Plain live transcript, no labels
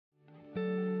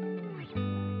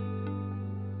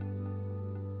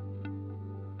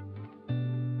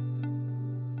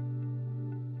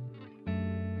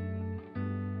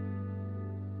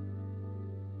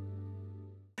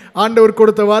ஆண்டவர்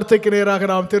கொடுத்த வார்த்தைக்கு நேராக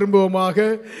நாம் திரும்புவோமாக.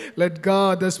 Let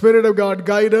God, the Spirit of God,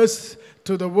 guide us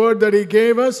to the word that He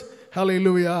gave us.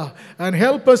 Hallelujah. And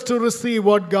help us to receive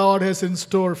what God has in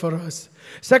store for us.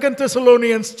 2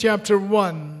 Thessalonians chapter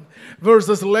 1,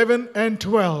 verses 11 and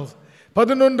 12.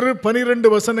 11-12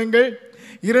 வசனங்கள்.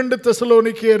 2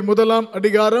 தெசலோனிக்கேயர் 1ஆம்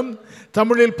அதிகாரம்,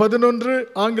 தமிழில் 11,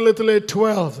 ஆங்கிலத்திலே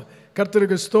 12.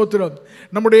 கர்த்தருக்கு ஸ்தோத்திரம்.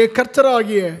 நம்முடைய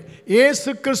கர்த்தராகிய இயேசு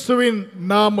கிறிஸ்துவின்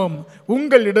நாமம்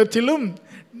உங்களிடத்திலும்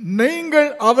நீங்கள்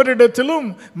அவரிடத்திலும்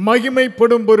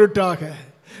மகிமைப்படும் பொருட்டாக.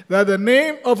 That the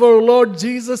name of our Lord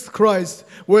Jesus Christ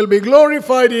will be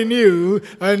glorified in you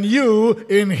and you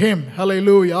in Him.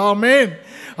 Hallelujah. Amen.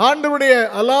 ஆண்டவருடைய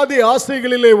அலாதி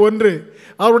ஆசைகளிலே ஒன்று,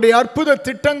 அவருடைய அற்புத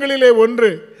திட்டங்களிலே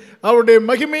ஒன்று, அவருடைய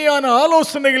மகிமையான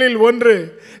ஆலோசனைகளில் ஒன்று,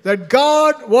 that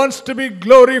God wants to be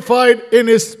glorified in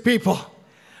His people.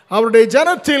 அவருடைய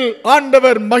ஜனத்தில்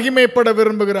ஆண்டவர் மகிமைப்பட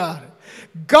விரும்புகிறார்.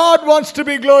 God wants to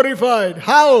be glorified.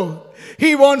 How?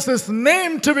 He wants His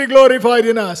name to be glorified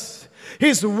in us.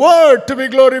 His word to be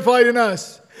glorified in us.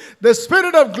 The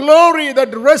Spirit of glory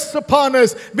that rests upon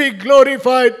us be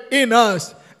glorified in us.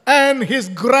 And His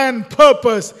grand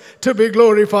purpose to be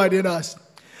glorified in us.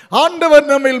 ஆண்டவர்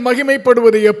நம்மில்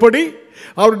மகிமைப்படுவது எப்படி?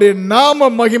 அவருடைய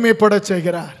நாமம் மகிமைப்பட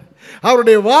செய்கிறார்.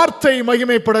 அவருடைய வார்த்தை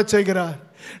மகிமைப்பட செய்கிறார்.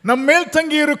 நம்மேல்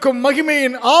தங்கி இருக்கும்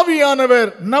மகிமையின் ஆவியானவர்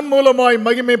நம் மூலமாய்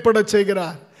மகிமைப்பட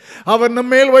செய்கிறார். அவர்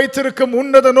நம்மேல் வைத்திருக்கும்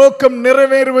உன்னத நோக்கம்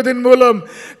நிறைவேறுவதன் மூலம்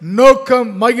நோக்கம்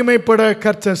மகிமைப்பட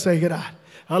கர்த்தர் செய்கிறார்.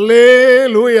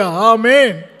 அல்லேலூயா.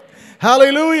 ஆமென்.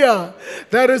 Hallelujah.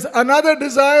 There is another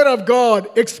desire of God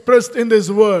expressed in this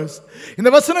verse. இந்த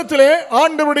வசனத்திலே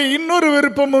ஆண்டவருடைய இன்னொரு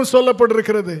விருப்பமும்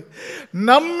சொல்லப்பட்டிருக்கிறது.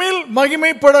 நம்மில்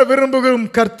மகிமைப்பட விரும்பும்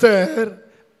கர்த்தர்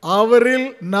அவரில்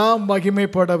நாம்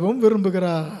மகிமைப்படவும்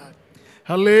விரும்புகிறார்.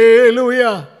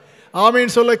 ஹல்லேலூயா.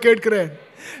 ஆமென் சொல்ல கேட்கிறேன்.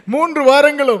 3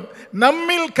 வாரங்களும்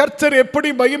நம்மில் கர்த்தர் எப்படி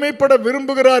மகிமைப்பட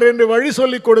விரும்புகிறார் என்று வழி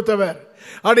சொல்லி கொடுத்தவர்,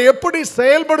 அதை எப்படி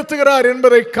செயல்படுத்துகிறார்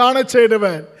என்பதை காண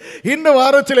செய்தவர். இந்த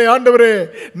வாரத்திலே ஆண்டவரே,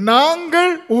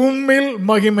 நாங்கள் உம்மில்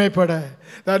மகிமைப்பட,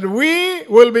 that we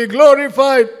will be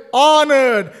glorified,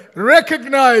 honored,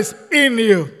 recognized in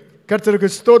you. கர்த்தருக்கு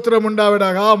ஸ்தோத்திரம்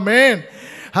உண்டாவதாக. ஆமென்.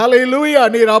 ஹல்லேலூயா.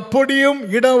 நீர் அப்படியும்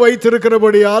இடம்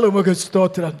வைத்திருக்கிறபடியால் உமக்கு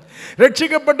ஸ்தோத்திரம்.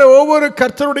 ரட்சிக்கப்பட்ட ஒவ்வொரு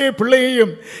கர்த்தருடைய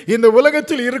பிள்ளையையும் இந்த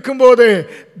உலகத்தில் இருக்கும்போது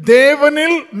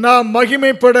தேவனில் நாம்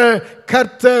மகிமைப்பட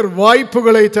கர்த்தர்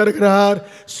வாய்ப்புகளை தருகிறார்,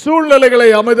 சூழ்நிலைகளை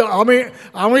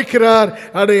அமைக்கிறார்.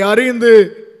 அதை அறிந்து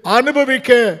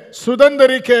அனுபவிக்க,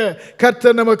 சுதந்தரிக்க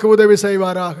கர்த்தர் நமக்கு உதவி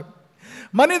செய்வாராக.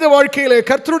 மனித வாழ்க்கையிலே,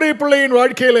 கர்த்தருடைய பிள்ளையின்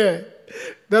வாழ்க்கையிலே,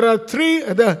 there are three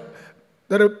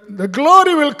the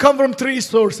glory will come from 3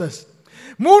 sources.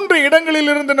 3 இடங்களில்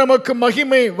இருந்து நமக்கு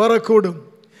மகிமை வரக்கூடும்.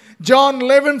 John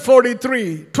 11:43,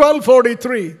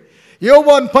 12:43,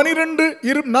 யோவான்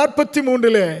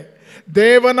 12:43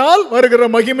 தேவனால் வருகிற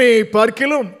மகிமையை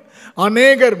பார்க்கிலும்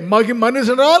அநேகர்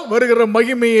மனுஷனால் வருகிற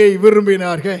மகிமையை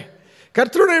விரும்பினார்கள்.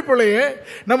 கர்த்தருடைய பிள்ளையே,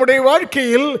 நம்முடைய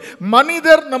வாழ்க்கையில்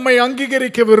மனிதர் நம்மை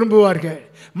அங்கீகரிக்க விரும்புவார்கள்,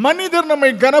 மனிதர்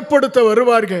நம்மை கனப்படுத்த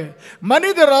வருவார்கள்,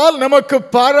 மனிதரால் நமக்கு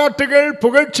பாராட்டுகள்,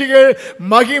 புகழ்ச்சிகள்,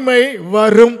 மகிமை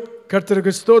வரும்.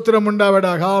 கர்த்தருக்கு ஸ்தோத்திரம்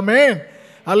உண்டாவதாக. ஆமென்.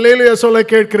 அல்லேலூயா சொல்ல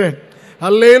கேட்கிறேன்.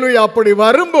 அல்லேலூயா. அப்படி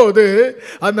வரும்போது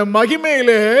அந்த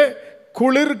மகிமையிலே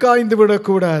குளிர் காய்ந்து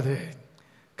விடக்கூடாது.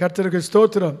 கர்த்தருக்கு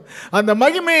ஸ்தோத்திரம். அந்த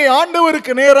மகிமையை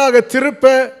ஆண்டவருக்கு நேராக திருப்ப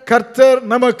கர்த்தர்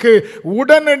நமக்கு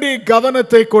உடனடி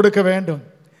கவனத்தை கொடுக்க வேண்டும்.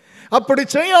 அப்படி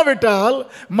செய்யாவிட்டால்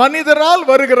மனிதரால்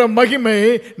வருகிற மகிமை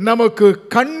நமக்கு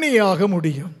கண்ணியாக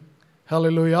முடியும்.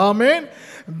 Hallelujah. Amen.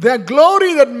 The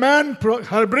glory that man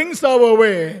brings our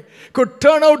way could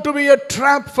turn out to be a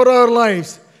trap for our lives.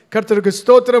 கர்த்தருக்கு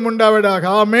ஸ்தோத்திரம் உண்டாவதாக.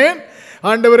 ஆமென்.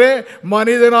 ஆண்டவரே,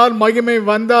 மனிதனால் மகிமை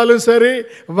வந்தாலும் சரி,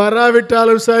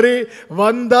 வராவிட்டாலும் சரி,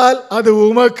 வந்தால் அது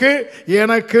உமக்கு,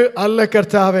 எனக்கு அல்ல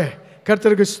கர்த்தாவே.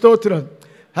 கர்த்தருக்கு ஸ்தோத்திரம்.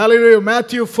 Hallelujah.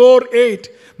 Matthew 4:8,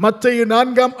 மத்தேயு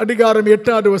 4ஆம் அதிகாரம்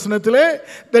 8வது வசனத்திலே,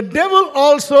 the devil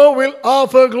also will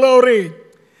offer glory.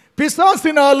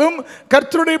 பிசாசினாலும்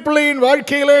கர்த்தருடைய பிள்ளையின்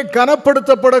வாழ்க்கையிலே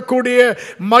கனப்படுத்தப்படக்கூடிய,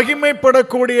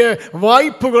 மகிமைப்படக்கூடிய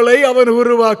வாய்ப்புகளை அவன்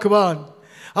உருவாக்குவான்.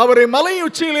 அவரை மலை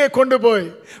உச்சியிலே கொண்டு போய்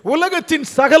உலகத்தின்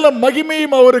சகல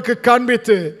மகிமையும் அவருக்கு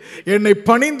காண்பித்து, என்னை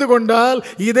பணிந்து கொண்டால்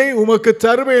இதை உமக்கு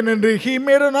தருவேன் என்று he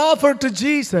made an offer to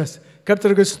Jesus.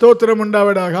 கர்த்தருக்கு ஸ்தோத்திரம்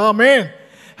உண்டாவதாக. ஆமென்.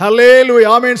 ஹல்லேலூயா.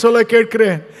 ஆமென் சொல்ல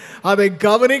கேட்கிறேன். அதை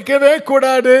கவனிக்கவே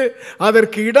கூடாது,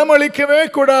 அதற்கு இடமளிக்கவே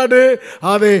கூடாது,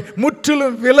 அதை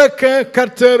முற்றிலும் விலக்க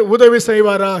கர்த்தர் உதவி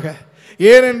செய்வாராக.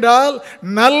 ஏனென்றால்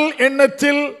நல்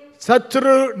எண்ணத்தில்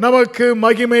சத்துரு நமக்கு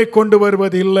மகிமை கொண்டு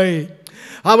வருவதில்லை.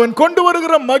 அவன் கொண்டு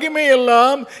வருகிற மகிமை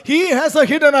எல்லாம் he has a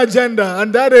hidden agenda, and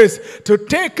that is to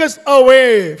take us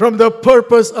away from the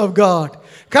purpose of God.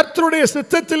 கர்த்தருடைய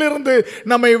சித்தத்திலிருந்து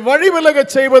நம்மை வழிவிலக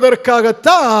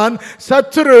செய்வதற்காகத்தான்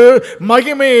சத்துரு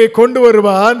மகிமையை கொண்டு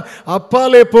வருவான்.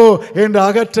 அப்பாலே போ என்று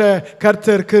அகற்ற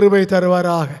கர்த்தர் கிருபை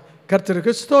தருவாராக.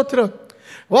 கர்த்தருக்கு ஸ்தோத்திரம்.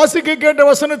 வாசிக்க கேட்ட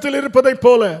வசனத்தில் இருப்பதை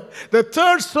போல the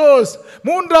third source,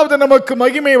 மூன்றாவது நமக்கு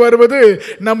மகிமை வருவது,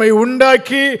 நம்மை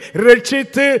உண்டாக்கி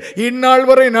ரட்சித்து இந்நாள்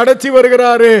வரை நடத்தி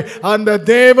வருகிறாரே அந்த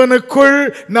தேவனுக்குள்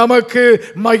நமக்கு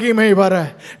மகிமை வர,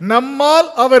 நம்மால்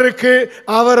அவருக்கு,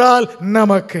 அவரால்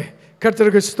நமக்கு.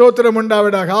 கர்த்தருக்கு ஸ்தோத்திரம்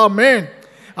உண்டாவதாக. ஆமென்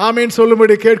ஆமென்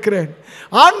சொல்லும்படி கேட்கிறேன்.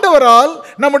 ஆண்டவரால்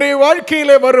நம்முடைய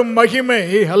வாழ்க்கையிலே வரும் மகிமை,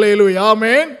 ஹல்லேலூயா,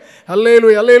 ஆமென்,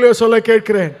 ஹல்லேலூயா, ஹல்லேலூயா சொல்ல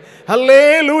கேட்கிறேன்.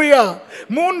 ஹல்லேலூயா.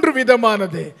 மூன்று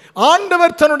விதமானது.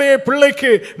 ஆண்டவர் தன்னுடைய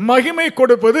பிள்ளைக்கு மகிமை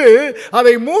கொடுப்பது,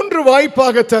 அதை மூன்று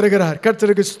வாய்ப்பாக தருகிறார்.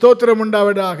 கர்த்தருக்கு ஸ்தோத்திரம்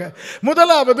உண்டாவதாக.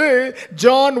 முதலாவது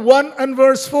John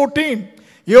 1:14.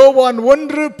 யோவான்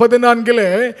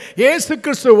 1:14 இயேசு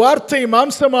கிறிஸ்து வார்த்தை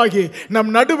மாம்சமாகி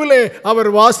நம் நடுவிலே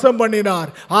அவர் வாசம்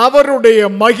பண்ணினார், அவருடைய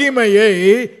மகிமையை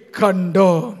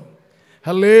கண்டோம்.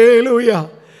 ஹல்லேலூயா,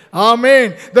 Amen.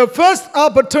 The first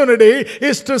opportunity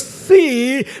is to see,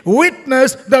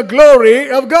 witness the glory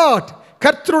of God.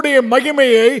 கர்த்தருடைய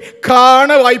மகிமையை காண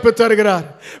வாய்ப்பு தருகிறார்.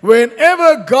 Whenever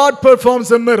God performs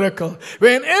a miracle,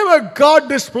 whenever God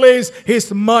displays his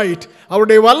might,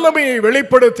 அவருடைய வல்லமையை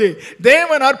வெளிப்படுத்தி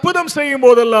தேவன் அற்புதம் செய்யும்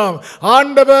போதெல்லாம்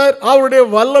ஆண்டவர் அவருடைய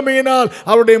வல்லமையினால்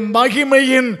அவருடைய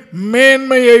மகிமையின்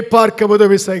மேன்மையை பார்க்க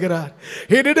உதவி செய்கிறார்.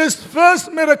 He did his first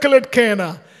miracle at Cana.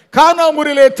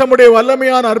 கானாமூரிலே தம்முடைய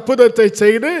வல்லமையான அற்புதத்தை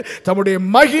செய்து தம்முடைய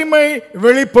மகிமை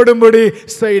வெளிப்படும்படி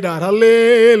செய்தார்.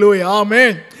 அல்லேலூயா,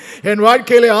 ஆமென். என்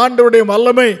வாழ்க்கையிலே ஆண்டவருடைய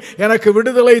வல்லமை எனக்கு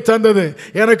விடுதலை தந்தது,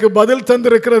 எனக்கு பதில்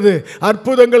தந்திருக்கிறது.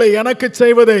 அற்புதங்களை எனக்கு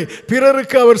செய்வதை,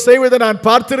 பிறருக்கு அவர் செய்வதை நான்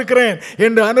பார்த்திருக்கிறேன்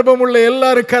என்று அனுபவம் உள்ள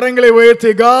எல்லாரும் கரங்களை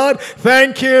உயர்த்தி, God,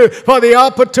 thank you for the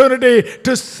opportunity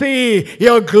to see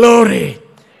your glory.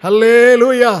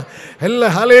 ஹல்லேலூயா. இல்ல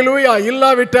ஹல்லேலூயா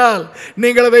இல்லாவிட்டால்,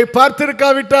 நீங்கள் அதை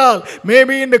பார்த்திருக்காவிட்டால்,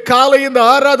 மேபி இந்த காலை இந்த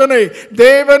ஆராதனை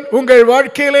தேவன் உங்கள்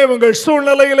வாழ்க்கையிலே உங்கள்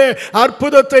சூழ்நிலையிலே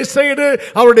அற்புதத்தை செய்து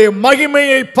அவருடைய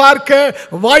மகிமையை பார்க்க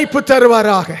வாய்ப்பு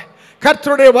தருவாராக.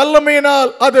 கர்த்தருடைய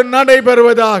வல்லமையினால் அது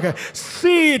நடைபெறுவதாக.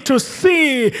 See, to see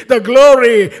the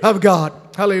glory of God.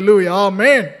 Hallelujah.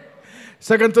 Amen.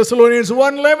 2 Thessalonians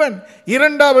 1:11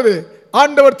 இரண்டாவது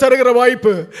ஆண்டவர் தருகிற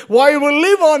வாய்ப்பு. While we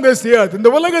live on this earth, இந்த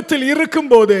உலகத்தில்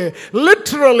இருக்கும்போது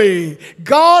literally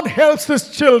God helps his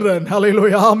children.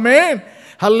 Hallelujah, amen,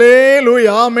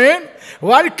 hallelujah, amen.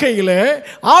 வாழ்க்கையில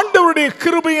ஆண்டவருடைய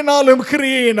கிருபையினாலும்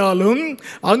கிரியையினாலும்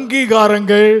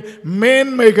அங்கீகாரங்கள்,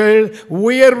 மேன்மைகள்,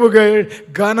 உயர்வுகள்,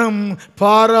 கனம்,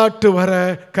 பாராட்டு வர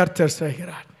கர்த்தர்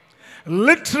செய்கிறார்.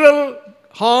 Literal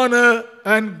honor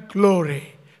and glory.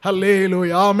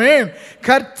 ஹல்லேலூயா, ஆமென்.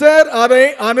 கர்த்தர் அதை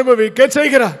அனுபவிக்க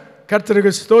செய்கிறார்.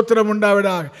 கர்த்தருக்கு ஸ்தோத்திரம்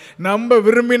உண்டாவதாக. நம்ப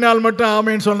விரும்பினால் மட்டும்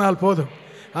ஆமென் சொன்னால் போதும்.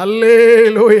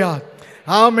 ஹல்லேலூயா,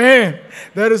 ஆமென்.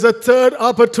 There is a third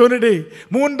opportunity.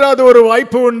 மூன்றாவது ஒரு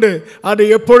வாய்ப்பு உண்டு. அது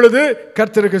எப்பொழுது?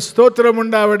 கர்த்தருக்கு ஸ்தோத்திரம்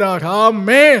உண்டாவதாக.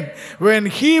 ஆமென். When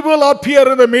he will appear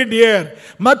in the mid-air,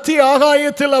 மத்திய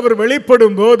ஆகாயத்தில் அவர்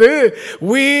வெளிப்படும் போது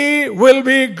we will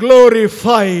be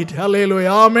glorified.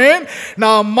 Hallelujah, ஆமென்.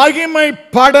 நாம்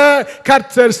மகிமைப்பட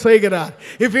கர்த்தர் செய்கிறார்.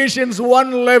 Ephesians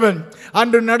 1:11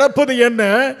 அன்று நடப்பது என்ன?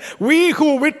 We who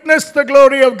witness the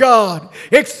glory of God,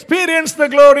 experience the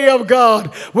glory of God,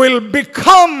 will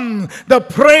become the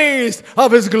praise of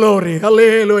his glory.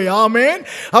 Hallelujah, amen.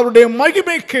 அவருடைய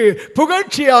மகிமைக்கு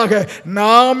புகழ்ச்சியாக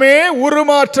நாமே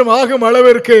உருமாற்றம் ஆகும்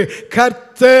அளவிற்கு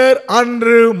கர்த்தர்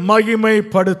அன்று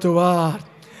மகிமைப்படுத்துவார்.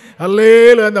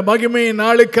 அல்லேலூயா. அந்த மகிமையின்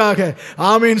நாளுக்காக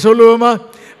ஆமென் சொல்லுவோமா?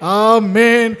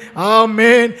 ஆமென்,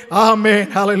 ஆமென், ஆமென்.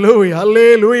 ஹல்லேலூயா,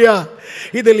 ஹல்லேலூயா.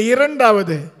 இதில்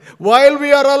இரண்டாவது, while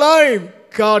we are alive,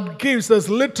 God gives us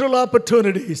literal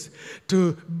opportunities to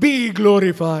be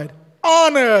glorified,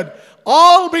 honored,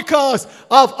 all because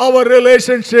of our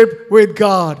relationship with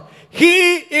God. He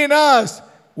in us,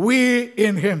 we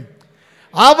in him.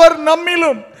 அவர்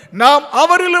நம்மிலும் நாம்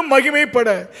அவரிலும் மகிமைப்பட,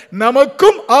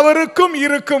 நமக்கும் அவருக்கும்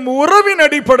இருக்கும் உறவின்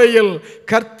அடிப்படையில்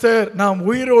கர்த்தர் நாம்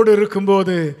உயிரோடு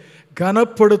இருக்கும்போது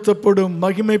கனப்படுத்தப்படும்,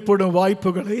 மகிமைப்படும்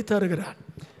வாய்ப்புகளை தருகிறார்.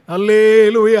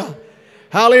 அல்லேலூயா,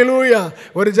 ஹல்லேலூயா.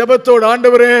 ஒரு ஜெபத்தோடு,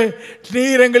 ஆண்டவரே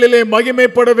நீர் எங்களிலே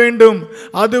மகிமைப்பட வேண்டும்,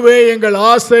 அதுவே எங்கள்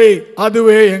ஆசை,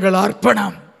 அதுவே எங்கள்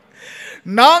அர்ப்பணம்.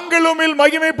 நாங்கள் உம்மில்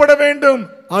மகிமைப்பட வேண்டும்,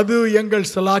 அது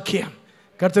எங்கள் சலாக்கியம்.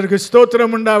 கர்த்தருக்கு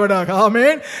ஸ்தோத்திரம் உண்டாவதாக.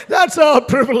 ஆமென். That's our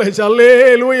privilege.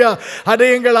 அல்லேலூயா. அது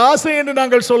எங்கள் ஆசை என்று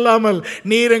நாங்கள் சொல்லாமல்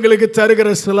நீர் எங்களுக்கு தருகிற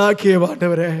சலாக்கியம்.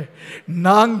 ஆண்டவரே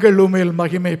நாங்கள் உம்மில்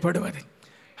மகிமைப்படுவது.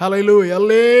 ஹல்லேலூயா,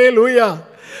 அல்லேலூயா.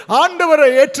 ஆண்டவரை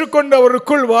ஏற்றுக்கொண்டு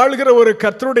அவருக்குள் வாழ்கிற ஒரு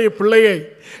கர்த்தருடைய பிள்ளையை,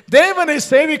 தேவனை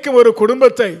சேவிக்கும் ஒரு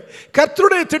குடும்பத்தை,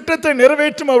 கர்த்தருடைய திட்டத்தை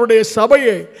நிறைவேற்றும் அவருடைய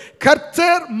சபையை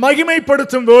கர்த்தர்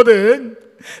மகிமைப்படுத்தும் போது,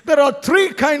 there are three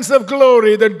kinds of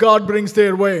glory that God brings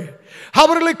their way.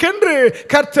 அவர்களுக்கென்று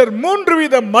கர்த்தர் 3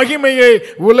 வித மகிமையை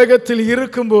உலகத்தில்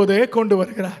இருக்கும் போதே கொண்டு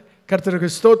வருகிறார். கர்த்தருக்கு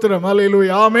ஸ்தோத்திரம்,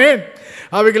 ஹல்லேலூயா, ஆமென்.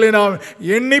 அவைகளை நாம்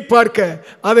எண்ணி பார்க்க,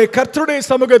 அதை கர்த்தருடைய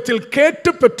சமூகத்தில்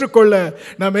கேட்டு பெற்றுக்கொள்ள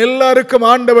நாம் எல்லாருக்கும்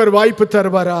ஆண்டவர் வாய்ப்பு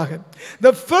தருவாராக.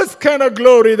 The first kind of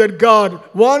glory that God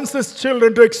wants his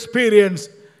children to experience,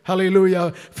 hallelujah.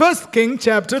 1 King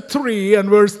chapter 3 and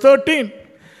verse 13.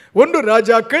 1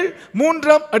 ராஜாக்கள்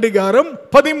 3ஆம் அதிகாரம்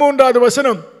 13வது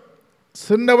வசனம்.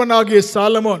 சின்னவனாகிய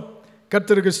சாலமோன்,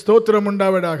 கர்த்தருக்கு ஸ்தோத்திரம்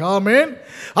உண்டாவதாக, ஆமென்,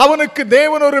 அவனுக்கு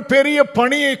தேவன் ஒரு பெரிய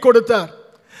பணியை கொடுத்தார்.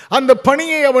 அந்த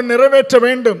பணியை அவன் நிறைவேற்ற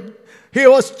வேண்டும். He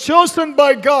was chosen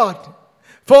by God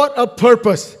for a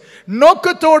purpose.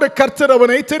 நோக்கத்தோடு கர்த்தர்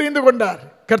அவனை தெரிந்து கொண்டார்.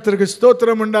 கர்த்தருக்கு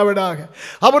ஸ்தோத்திரம் உண்டாவதாக.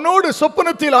 அவனோடு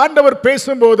சொப்பனத்தில் ஆண்டவர்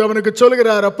பேசும்போது அவனுக்கு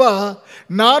சொல்கிறார், அப்பா,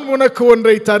 நான் உனக்கு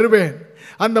ஒன்றை தருவேன்.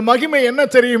 அந்த மகிமை என்ன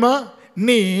தெரியுமா?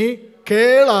 நீ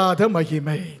கேளாத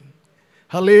மகிமை.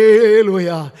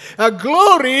 Hallelujah. A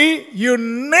glory you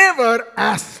never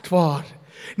asked for.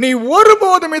 நீ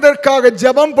ஒருபோதும் இதற்காக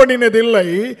ஜெபம் பண்ணினதில்லை,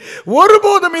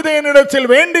 ஒருபோதும் இதை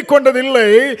என்னிடத்தில் வேண்டிக் கொண்டதில்லை.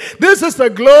 This is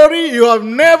a glory you have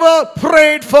never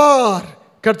prayed for.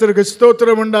 கர்த்தருக்கு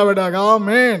ஸ்தோத்திரம் உண்டாவதாக,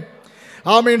 ஆமென்,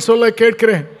 ஆமென் சொல்ல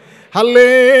கேட்கிறேன்.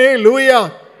 ஹல்லேலூயா,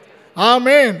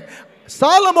 ஆமென்.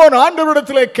 சாலமோன்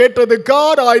ஆண்டவரிடத்திலே கேட்டது,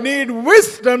 God, I need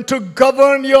wisdom to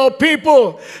govern your people,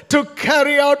 to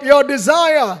carry out your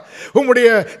desire. உம்முடைய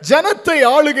ஜனத்தை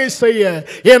ஆளுகை செய்ய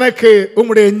எனக்கு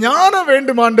உம்முடைய ஞானம்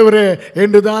வேண்டும் ஆண்டவரே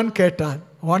என்றுதான் கேட்டான்.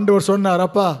 ஆண்டவர் சொன்னார்,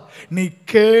 அப்பா, நீ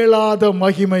கேளாத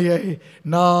மகிமையை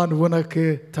நான் உனக்கு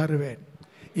தருவேன்.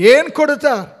 ஏன்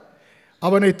கொடுத்தார்?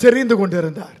 அவனை தெரிந்து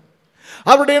கொண்டிருந்தார்.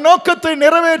 அவருடைய நோக்கத்தை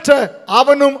நிறைவேற்ற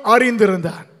அவனும்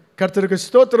அறிந்திருந்தான். கர்த்தருக்கு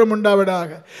ஸ்தோத்திரம் உண்டாவதாக.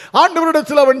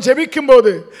 ஆண்டவரிடத்தில் அவன் ஜெபிக்கும்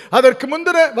போது, அதற்கு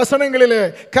முந்தின வசனங்களிலே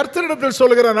கர்த்தரிடத்தில்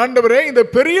சொல்கிறான், ஆண்டவரே, இந்த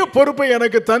பெரிய பொறுப்பை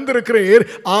எனக்கு தந்திருக்கிறீர்.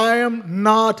 I am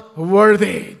not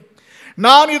worthy.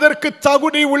 நான் இதற்கு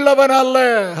தகுதி உள்ளவன் அல்ல.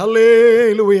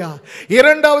 ஹல்லேலூயா.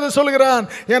 இரண்டாவது சொல்கிறான்,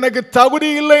 எனக்கு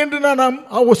தகுதி இல்லை என்று நான்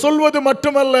சொல்வது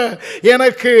மட்டுமல்ல,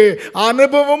 எனக்கு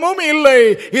அனுபவமும் இல்லை,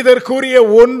 இதற்குரிய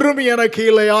ஒன்றும் எனக்கு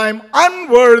இல்லை. I am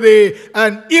unworthy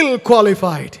and ill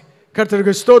qualified.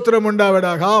 கர்த்தருக்கு ஸ்தோத்திரம்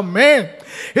உண்டாவதாக, ஆமென்.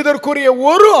 இதற்குரிய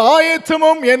ஒரு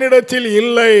ஆயத்தமும் என்னிடத்தில்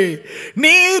இல்லை.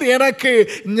 நீர் எனக்கு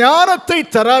ஞானத்தை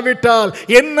தராவிட்டால்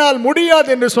என்னால்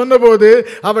முடியாது என்று சொன்னபோது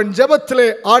அவன் ஜெபத்திலே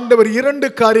ஆண்டவர்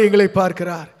 2 காரியங்களை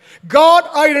பார்க்கிறார். God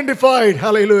identified,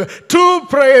 hallelujah, two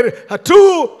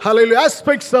hallelujah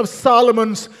aspects of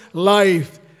Solomon's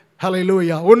life.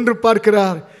 Hallelujah. ஒன்று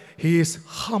பார்க்கிறார், he is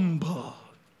humble.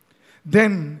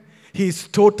 Then he is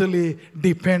totally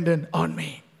dependent on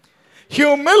me.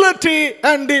 Humility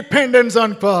and dependence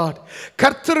on God.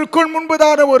 கர்த்தருக்குள்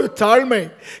முன்பதான ஒரு தாழ்மை,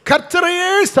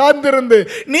 கர்த்தரையே சார்ந்திருந்து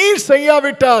நீர்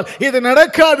செய்யாவிட்டால் இது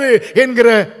நடக்காது என்கிற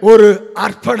ஒரு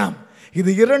அர்ப்பணம்.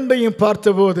 இது இரண்டையும்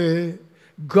பார்த்தபோது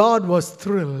God was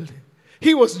thrilled.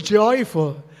 He was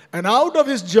joyful. And out of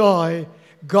his joy,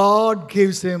 God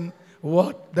gives him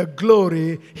what? The glory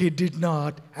he did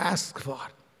not ask for.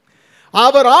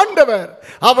 அவர் ஆண்டவர்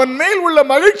அவன் மேல் உள்ள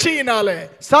மகிழ்ச்சியினாலே,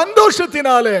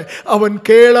 சந்தோஷத்தினாலே அவன்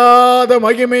கேளாத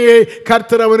மகிமையை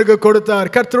கர்த்தர் அவனுக்கு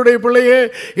கொடுத்தார். கர்த்தருடைய பிள்ளையே,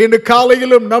 இன்று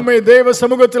காலையிலும் நம்மை தேவ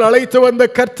சமூகத்தில் அழைத்து வந்த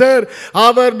கர்த்தர்,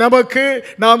 அவர் நமக்கு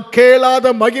நாம்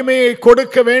கேளாத மகிமையை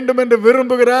கொடுக்க வேண்டும் என்று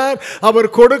விரும்புகிறார். அவர்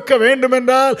கொடுக்க வேண்டும்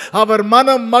என்றால் அவர்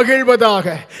மனம்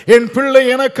மகிழ்வதாக. என் பிள்ளை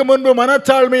எனக்கு முன்பு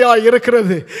மனத்தாழ்மையாய்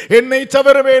இருக்கிறது, என்னை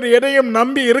தவிர வேறு எதையும்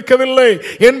நம்பி இருக்கவில்லை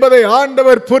என்பதை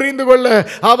ஆண்டவர் புரிந்து கொள்ள,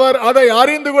 அவர் அதை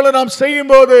அறிந்து கொள்ள நாம் செய்யும்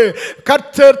போது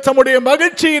கர்த்தர் தம்முடைய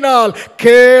மகிழ்ச்சியினால்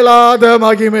கேளாத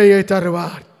மகிமையை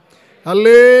தருவார்.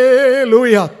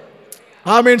 அல்லேலூயா,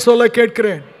 ஆமென் சொல்ல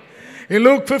கேட்கிறேன். In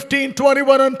Luke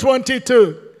 15:21 and 22,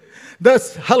 thus,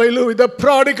 hallelujah, the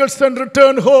prodigal son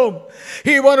returned home.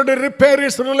 He wanted to repair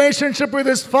his relationship with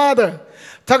his father.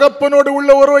 தகப்பனோடு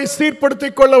உள்ள உறவை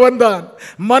சீர்படுத்திக் கொள்ள வந்தான்,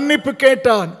 மன்னிப்பு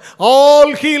கேட்டான்.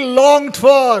 All he longed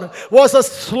for was a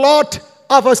slot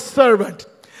of a servant.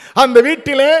 அந்த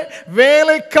வீட்டிலே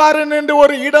வேலைக்காரன் என்று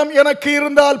ஒரு இடம் எனக்கு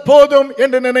இருந்தால் போதும்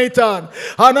என்று நினைத்தான்.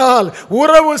 ஆனால்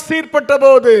உறவு சீர்பட்ட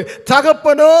போது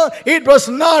தகப்பனோ, it was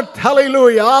not,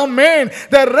 hallelujah, amen,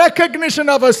 the recognition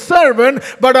of a servant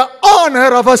but the honor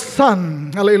of a son.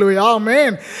 Hallelujah,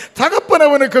 amen. தகப்பன்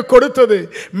அவனுக்கு கொடுத்தது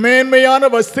மேன்மையான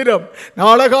வஸ்திரம்,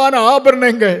 அழகான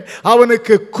ஆபரணங்கள்.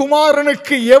 அவனுக்கு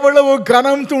குமாரனுக்கு எவ்வளவு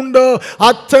கனம் உண்டோ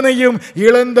அத்தனையும்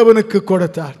இழந்தவனுக்கு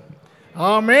கொடுத்தார்.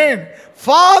 Amen.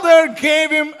 Father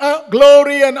gave him a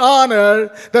glory and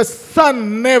honor the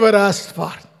son never asked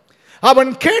for.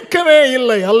 அவன் கேட்கவே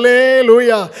இல்லை.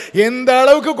 அல்லேலூயா. எந்த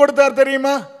அளவுக்கு கொடுத்தார்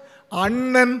தெரியுமா?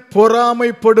 அண்ணன்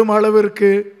பொறாமைப்படும் அளவிற்கு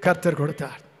கர்த்தர்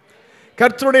கொடுத்தார்.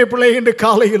 கர்த்தருடைய பிள்ளை இன்று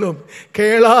காலையிலும்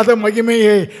கேளாத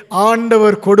மகிமையை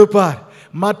ஆண்டவர் கொடுப்பார்.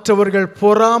 மற்றவர்கள்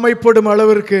பொறாமைப்படும்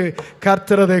அளவிற்கு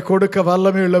கர்த்தர் அதை கொடுக்க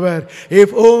வல்லமை உள்ளவர். If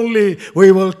only we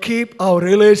will keep our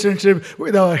relationship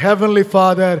with our heavenly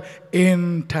Father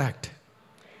intact.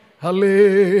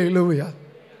 Hallelujah.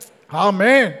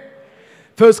 Amen.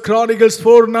 First Chronicles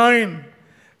 4:9.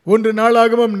 1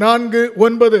 நாளாகமம்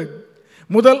 4:9.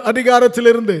 முதல்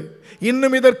அதிகாரத்திலிருந்து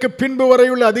இன்னும் இதற்கு பின்பு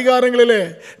வரையுள்ள அதிகாரங்களிலே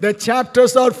the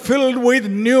chapters are filled with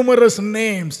numerous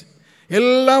names.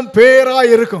 எல்லாம்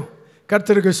பேராய் இருக்கும்.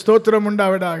 கர்த்தருக்கு ஸ்தோத்திரம்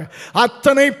உண்டாவதாக.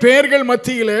 அத்தனை பெயர்கள்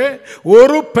மத்தியிலே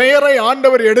ஒரு பெயரை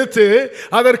ஆண்டவர் எடுத்து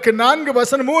அதற்கு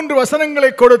 3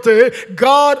 வசனங்களை கொடுத்து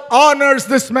God honors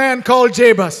this man called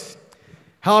Jabez.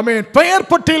 ஆமென். பெயர்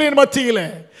பட்டியலின் மத்தியிலே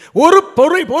ஒரு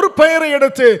பெயரை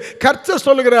எடுத்து கர்த்தர்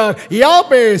சொல்கிறார்,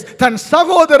 யாபேஸ் தன்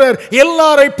சகோதரர்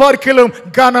எல்லாரை பார்க்கிலும்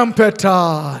கனம்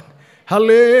பெற்றான்.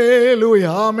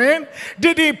 Hallelujah. Amen.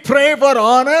 Did he pray for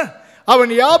honor?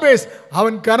 அவன் யாபேஸ்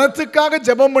அவன் கனத்துக்காக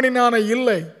ஜெபம் பண்ணினான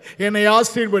இல்லை. என்னை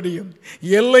ஆசீர்வதியும்,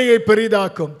 எல்லையை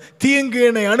பெரிதாக்கும், தீங்கு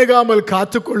என்னை அணுகாமல்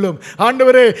காத்துக்கொள்ளும்.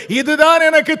 ஆண்டவரே, இதுதான்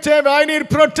எனக்கு தேவை. I need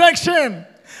protection.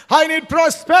 I need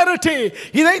prosperity.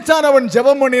 இதைத்தான் அவன்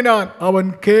ஜெபம் பண்ணினான். அவன்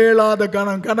கேளாத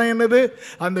கனம். கனம் என்னது?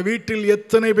 அந்த வீட்டில்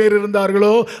எத்தனை பேர்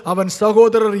இருந்தார்களோ அவன்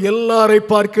சகோதரர் எல்லாரை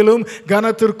பார்க்கிலும்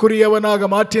கனத்திற்குரியவனாக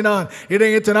மாற்றினான்.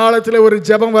 இடையத்த நாளத்தில் ஒரு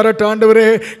ஜெபம் வரட்டும். ஆண்டவரே,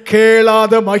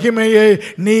 கேளாத மகிமையை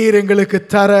நீர் எங்களுக்கு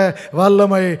தர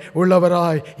வல்லமை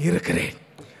உள்ளவராய் இருக்கிறேன்.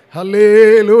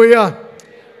 ஹல்லேலூயா.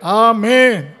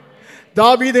 ஆமென்.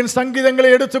 தாவீதின்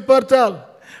சங்கீதங்களை எடுத்து பார்த்தால்,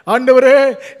 ஆண்டவரே,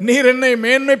 நீர் என்னை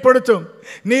மேன்மைப்படுத்தும்,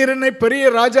 நீர் என்னை பெரிய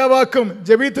ராஜாவாக்கும்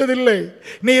ஜெபித்ததில்லை.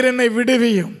 நீர் என்னை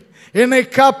விடுவியும், என்னை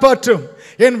காப்பாற்றும்,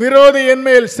 என் விரோதி என்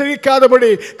மேல்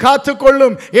சிரிக்காதபடி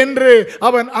காத்துக்கொள்ளும் என்று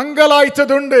அவன்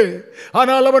அங்கலாய்த்ததுண்டு.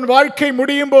 ஆனால் அவன் வாழ்க்கை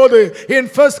முடியும் போது in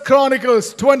First Chronicles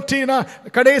 20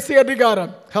 கடைசி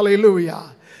அதிகாரம், ஹல்லேலூயா,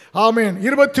 ஆமென்,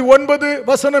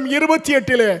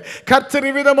 29:28 கர்த்தர்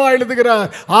விதமாக எழுதுகிறார்,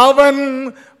 அவன்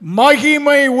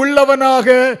மகிமை உள்ளவனாக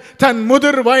தன்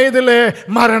முதிர் வயதிலே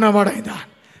மரணம் அடைந்தான்.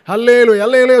 அல்லேலூயா,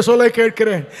 அல்லேலூயா சொல்ல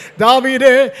கேட்கிறேன்.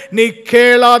 தாவீதே, நீ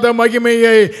கேளாத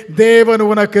மகிமையை தேவன்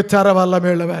உனக்கு தர வல்லமை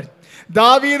உள்ளவர்.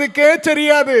 தாவீதுக்கே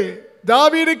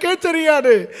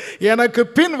தெரியாது எனக்கு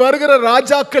பின் வருகிற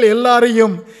ராஜாக்கள்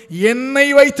எல்லாரையும் என்னை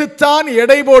வைத்துத்தான்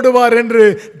எடை போடுவார் என்று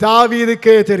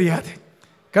தாவீதுக்கே தெரியாது.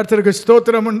 கர்த்தருக்கு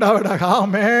ஸ்தோத்திரம் உண்டாவதாக.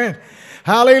 ஆமென்.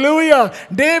 Hallelujah.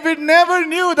 David never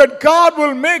knew that God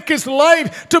will make his life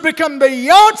to become the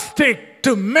yardstick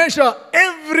to measure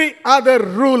every other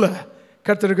ruler.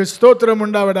 கர்த்தருக்கு ஸ்தோத்திரம்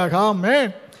உண்டாவதாக. ஆமென்.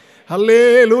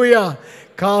 Hallelujah.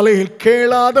 காலையில்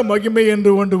கேளாத மகிமை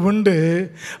என்று ஒன்று உண்டு.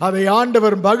 அதை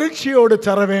ஆண்டவர் மகிழ்ச்சியோடு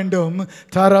தர வேண்டும்.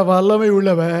 தர வல்லமை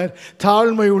உள்ளவர்.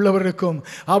 தாழ்மை உள்ளவர்களுக்கும்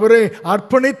அவரை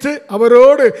அர்ப்பணித்து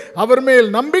அவரோடு அவர் மேல்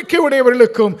நம்பிக்கை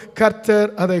உடையவர்களுக்கும் கர்த்தர்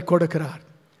அதை கொடுக்கிறார்.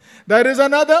 There is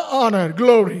another honor,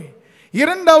 glory.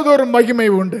 இரண்டாவது ஒரு மகிமை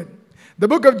உண்டு. The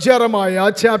book of Jeremiah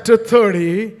chapter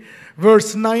 30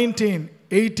 verse 19,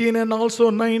 18 and also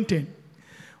 19.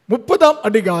 30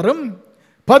 அதிகாரம்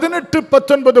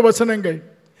 18-19 வசனங்கள்.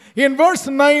 In verse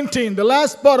 19, the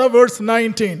last part of verse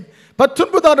 19,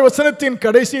 19 வசனத்தின்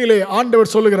கடைசியிலே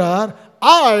ஆண்டவர் சொல்கிறார்,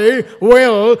 I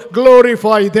will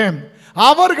glorify them.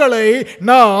 அவர்களை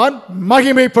நான்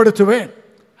மகிமைப்படுத்துவேன்.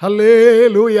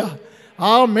 ஹல்லேலூயா.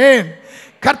 ஆமென்.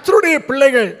 கர்த்தருடைய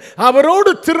பிள்ளைகள்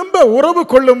அவரோடு திரும்ப உறவு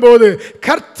கொள்ளும் போது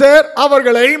கர்த்தர்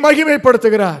அவர்களை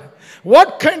மகிமைப்படுத்துகிறார். What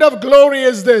kind of glory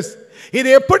is this? இது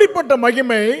எப்படிப்பட்ட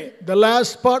மகிமை? The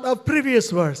last part of previous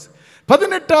verse,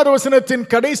 18 வசனத்தின்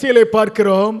கடைசியிலே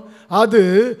பார்க்கிறோம், அது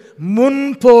முன்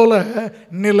போல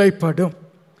நிலைப்படும்.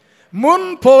 முன்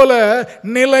போல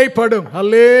நிலைப்படும்.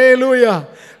 ஹல்லேலூயா.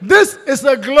 This is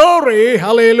a glory.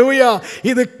 ஹல்லேலூயா.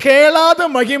 இது கேளாத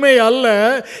மகிமை அல்ல,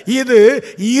 இது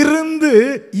இருந்து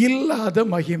இல்லாத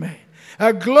மகிமை.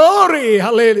 A glory,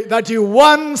 hallelujah, that you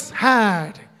once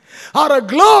had, or a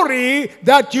glory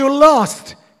that you lost.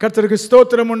 கர்த்தருக்கு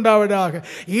ஸ்தோத்திரம் உண்டாவதாக.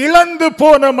 இழந்து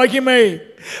போன மகிமை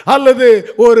அல்லது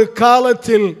ஒரு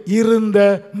காலத்தில் இருந்த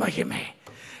மகிமை.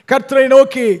 கர்த்தரை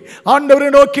நோக்கி ஆண்டவரை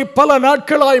நோக்கி பல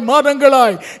நாட்களாய்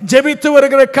மாதங்களாய் ஜெபித்து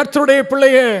வருகிற கர்த்தருடைய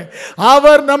பிள்ளையே,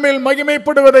 அவர் நம்மில்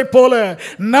மகிமைப்படுவதைப் போல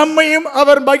நம்மையும்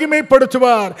அவர்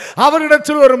மகிமைப்படுத்துவார்.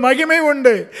 அவரிடத்தில் ஒரு மகிமை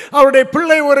உண்டு. அவருடைய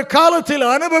பிள்ளை ஒரு காலத்தில்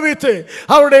அனுபவித்து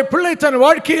அவருடைய பிள்ளை தன்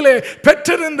வாழ்க்கையிலே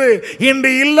பெற்றிருந்து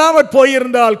இன்று இல்லாமற்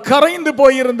போயிருந்தால், கரைந்து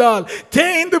போயிருந்தால்,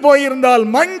 தேய்ந்து போயிருந்தால்,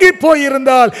 மங்கி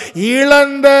போயிருந்தால்,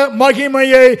 இழந்த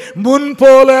மகிமையை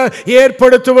முன்போல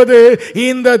ஏற்படுத்துவது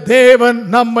இந்த தேவன்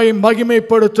நம்மை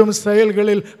மகிமைப்படுத்தும்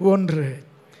செயல்களில் ஒன்று.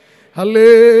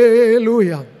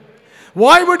 ஹல்லேலூயா.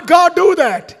 Why would God do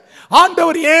that?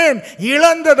 ஆண்டவர் ஏன்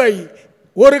இழந்ததை,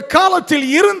 ஒரு காலத்தில்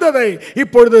இருந்ததை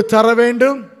இப்பொழுது தர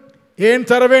வேண்டும்? ஏன்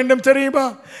தர வேண்டும் தெரியுமா?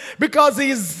 Because he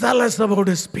is zealous about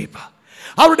his people.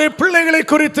 அவருடைய பிள்ளைகளை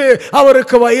குறித்து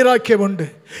அவருக்கு வைராக்கியம் உண்டு.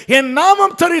 என்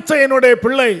நாமம் தரித்த என்னுடைய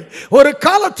பிள்ளை ஒரு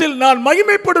காலத்தில் நான்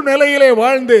மகிமைப்படும் நிலையிலே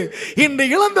வாழ்ந்து இன்று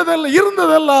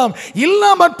இருந்ததெல்லாம்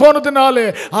இல்லாமற் போனதுனாலே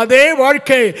அதே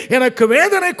வாழ்க்கை எனக்கு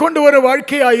வேதனை கொண்டு வரும்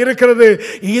வாழ்க்கையாக இருக்கிறது.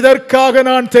 இதற்காக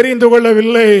நான் தெரிந்து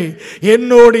கொள்ளவில்லை,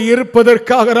 என்னோடு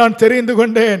இருப்பதற்காக நான் தெரிந்து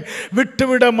கொண்டேன்.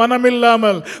 விட்டுவிட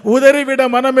மனமில்லாமல், உதறிவிட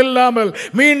மனமில்லாமல்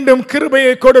மீண்டும்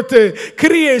கிருபையை கொடுத்து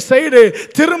கிரியை செய்து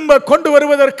திரும்ப கொண்டு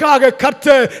வருவதற்காக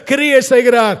கர்த்தர் கிரியை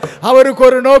செய்கிறார். அவருக்கு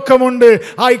ஒரு நோக்கம் உண்டு.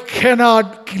 I cannot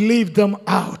leave them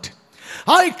out.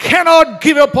 I cannot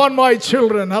give up on my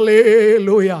children.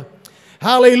 Hallelujah.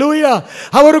 Hallelujah.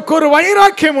 அவருக்கு ஒரு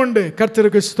வைராக்கியம் உண்டு.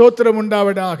 கர்த்தருக்கு ஸ்தோத்திரம்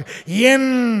உண்டாவதாக.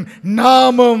 என்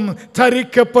நாமம்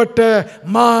தரிக்கப்பட்ட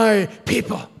my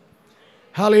people.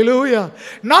 Hallelujah.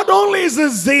 Not only is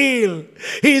his zeal,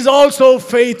 he is also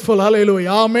faithful.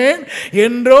 Hallelujah. Amen.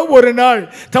 என்றோ ஒரு நாள்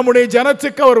தம்முடைய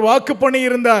ஜனத்துக்கு அவர் வாக்கு பண்ணி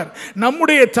இருந்தார்.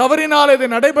 நம்முடைய தவறினால் இது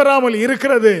நடைபெறாமல்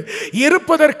இருக்கிறது.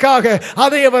 இருப்பதற்காக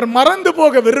அதை அவர் மறந்து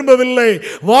போக விரும்பவில்லை.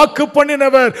 வாக்கு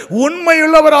பண்ணினவர்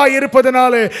உண்மையுள்ளவராய்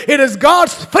இருப்பதனாலே it is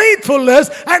God's faithfulness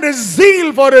and his zeal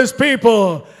for his people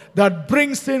that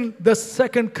brings in the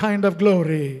second kind of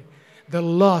glory, the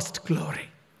lost glory.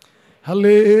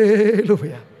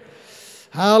 Hallelujah.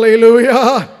 Hallelujah.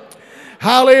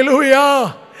 Hallelujah.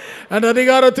 And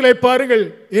அதிகாரத்திலே பாருங்கள்,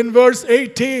 in verse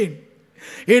 18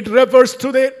 it refers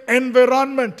to the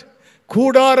environment.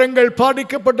 கூடாரங்கள்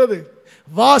பாதிக்கப்பட்டது,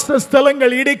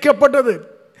 வாசஸ்தலங்கள் இடிக்கப்பட்டது,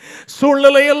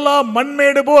 சூழ்நிலையெல்லாம்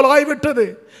மண்மேடு போல் ஆய்விட்டது.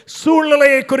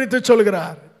 சூழ்நிலையை குறித்து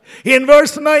சொல்கிறார். In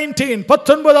verse 19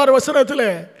 19வது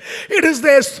வசனத்திலே it is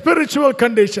their spiritual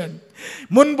condition.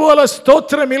 முன்போல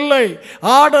ஸ்தோத்திரம் இல்லை,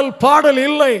 ஆடல் பாடல்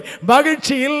இல்லை,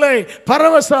 மகிழ்ச்சி இல்லை,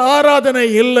 பரவச ஆராதனை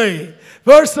இல்லை.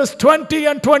 Verses 20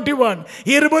 and 21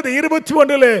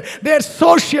 20-21 their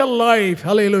social life.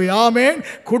 Hallelujah. Amen.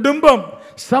 குடும்பம்,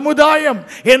 சமுதாயம்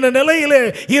என்ற நிலையிலே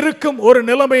இருக்கும் ஒரு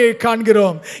நிலைமையை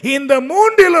காண்கிறோம். இந்த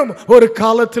மூன்றிலும் ஒரு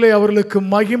காலத்திலே அவர்களுக்கு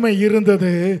மகிமை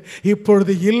இருந்தது,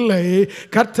 இப்பொழுது இல்லை.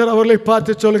 கர்த்தர் அவர்களை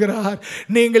பார்த்து சொல்கிறார்,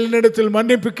 நீங்கள் என்னிடத்தில்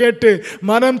மன்னிப்பு கேட்டு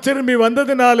மனம் திரும்பி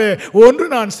வந்ததினாலே ஒன்று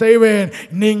நான் செய்வேன்,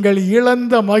 நீங்கள்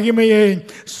இழந்த மகிமையை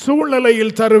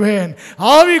சூழ்நிலையில் தருவேன்,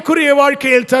 ஆவிக்குரிய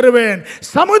வாழ்க்கையில் தருவேன்,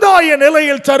 சமுதாய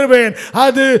நிலையில் தருவேன்.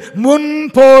 அது முன்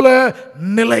போல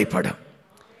நிலைப்படும்.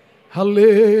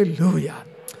 Hallelujah.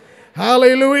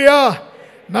 Hallelujah.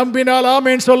 நம்பினால்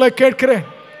ஆமென் சொல்ல கேட்கிறேன்.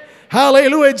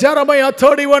 Hallelujah. Jeremiah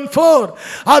 31:4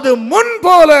 அது முன்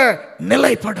போல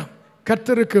நிலைப்படும்.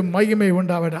 கர்த்தருக்கு மகிமை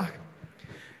உண்டாவதாக.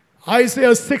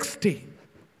 Isaiah 60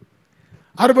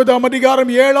 60ஆம்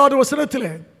அதிகாரம் 7வது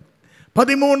வசனத்திலே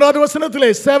 13வது வசனத்திலே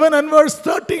 7 and verse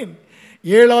 13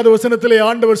 7வது வசனத்திலே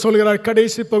ஆண்டவர் சொல்கிறார்,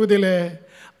 கடைசி பகுதியிலே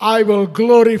I will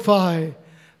glorify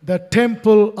the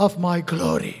temple of my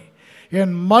glory.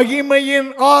 என் மகிமையின்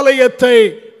ஆலயத்தை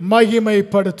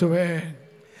மகிமைப்படுத்துவேன்.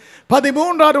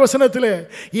 13வது வசனத்திலே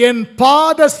என்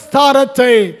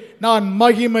பாதஸ்தானத்தை நான்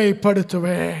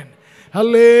மகிமைப்படுத்துவேன்.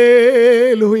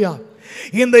 அல்லேலூயா.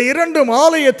 இந்த இரண்டும்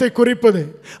ஆலயத்தை குறிப்பது,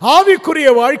 ஆவிக்குரிய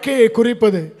வாழ்க்கையை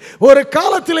குறிப்பது. ஒரு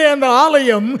காலத்திலே அந்த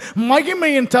ஆலயம்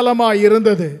மகிமையின் தலமாய்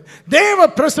இருந்தது. தேவ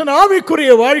பிரசன்ன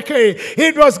ஆவிக்குரிய வாழ்க்கை,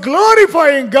 it was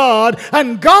glorifying God and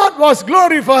God was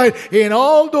glorified in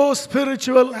all those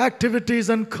spiritual activities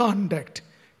and conduct.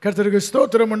 கர்த்தருக்கு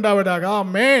ஸ்தோத்திரம் உண்டாவதாக.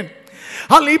 ஆமென்.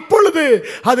 இப்பொழுது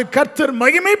அது கர்த்தர்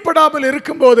மகிமைப்படாமல்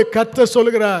இருக்கும்போது கர்த்தர்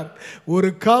சொல்கிறார்,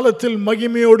 ஒரு காலத்தில்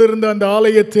மகிமையோடு இருந்த அந்த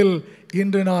ஆலயத்தில்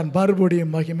இன்று நான் மறுபடியும்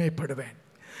மகிமைப்படுவேன்.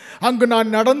 அங்கு நான்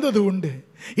நடந்தது உண்டு,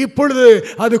 இப்பொழுது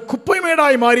அது குப்பை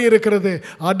மேடாய் மாறி இருக்கிறது.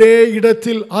 அதே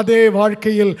இடத்தில் அதே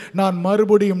வாழ்க்கையில் நான்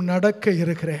மறுபடியும் நடக்க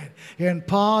இருக்கிறேன். என்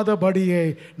பாதபடியை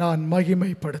நான்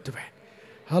மகிமைப்படுத்துவேன்.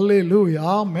 அல்லேலூயா.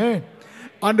 ஆமென்.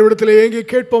 ஆண்டவரிடத்தில் ஏங்கி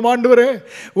கேட்போம், ஆண்டவரே,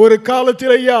 ஒரு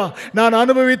காலத்தில் ஐயா நான்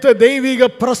அனுபவித்த தெய்வீக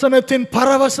பிரசன்னத்தின்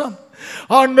பரவசம்,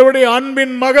 ஆண்டவருடைய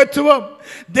அன்பின் மகத்துவம்,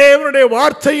 தேவனுடைய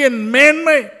வார்த்தையின்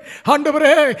மேன்மை,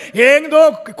 ஆண்டவரே ஏதோ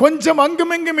கொஞ்சம்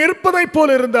அங்கும் இங்கும் இருப்பதை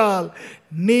போல் இருந்தால்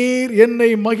நீர் என்னை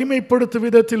மகிமைப்படுத்தும்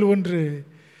விதத்தில் ஒன்று,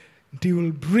 you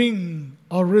will bring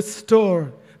or restore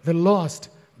the lost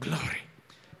glory.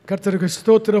 கர்த்தருக்கு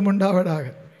ஸ்தோத்திரம் உண்டாவதாக.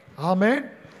 ஆமென்.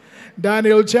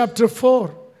 Daniel chapter 4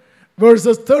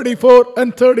 verses 34 and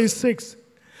 36.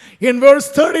 In verse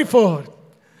 34,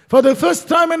 for the first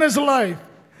time in his life,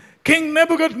 King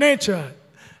Nebuchadnezzar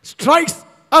strikes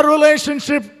a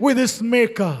relationship with his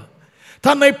maker.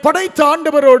 தன்னை படைத்த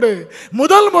ஆண்டவரோடு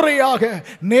முதல் முறையாக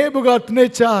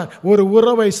நேபுகாத்நேச்சார் ஒரு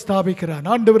உறவை ஸ்தாபிக்கிறான்.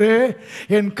 ஆண்டவரே,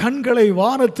 என் கண்களை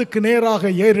வானத்துக்கு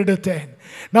நேராக ஏறெடுத்தேன்,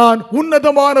 நான்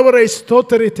உன்னதமானவரை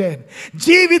ஸ்தோத்தரித்தேன்,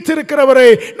 ஜீவித்திருக்கிறவரை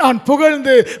நான்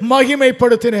புகழ்ந்து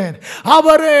மகிமைப்படுத்தினேன்.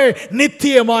 அவரே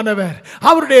நித்தியமானவர்,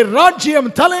 அவருடைய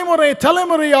ராஜ்யம் தலைமுறை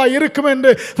தலைமுறையாய் இருக்கும்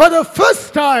என்று for the first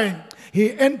time he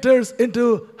enters into,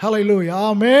 hallelujah,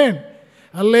 amen,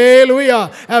 hallelujah,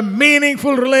 a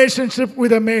meaningful relationship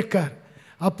with a maker.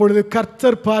 அப்பொழுது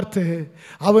கர்த்தர் பார்த்து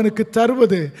அவனுக்கு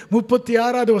தருவது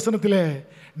 36வது வசனத்திலே,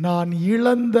 நான்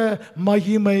இழந்த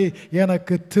மகிமை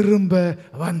எனக்கு திரும்ப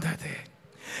வந்தது,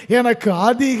 எனக்கு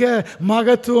அதிக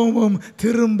மகத்துவமும்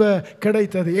திரும்ப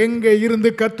கிடைத்தது. எங்கே இருந்து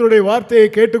கர்த்தருடைய வார்த்தையை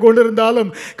கேட்டுக்கொண்டிருந்தாலும்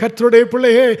கர்த்தருடைய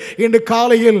பிள்ளையே, இன்று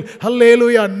காலையில்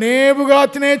ஹல்லேலூயா,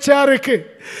 நேபுகாத்நேச்சாருக்கு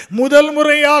முதல்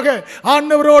முறையாக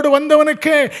ஆண்டவரோடு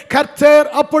வந்தவனுக்கு கர்த்தர்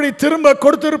அப்படி திரும்ப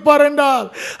கொடுத்திருப்பார் என்றால்,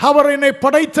 அவர் என்னை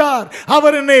படைத்தார்,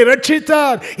 அவர் என்னை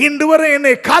ரட்சித்தார், இன்று வரை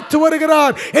என்னை காத்து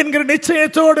வருகிறார் என்கிற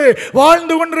நிச்சயத்தோடு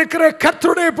வாழ்ந்து கொண்டிருக்கிற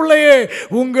கர்த்தருடைய பிள்ளையே,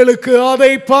 உங்களுக்கு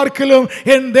அதை பார்க்கிலும்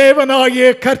என்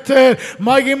தேவனாகிய கர்த்தர்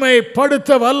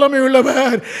மகிமைப்படுத்த வல்லமை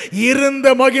உள்ளவர், இருந்த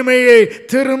மகிமையை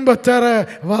திரும்ப தர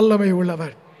வல்லமை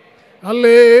உள்ளவர்.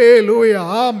 அல்லேலூயா,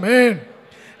 ஆமென்,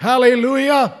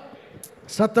 ஹல்லேலூயா.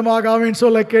 சத்தமாக ஆமென்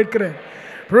சொல்ல கேட்கிறேன்.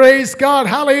 Praise God,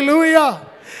 hallelujah.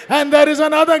 And there is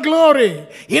another glory.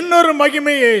 இன்னொரு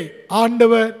மகிமையை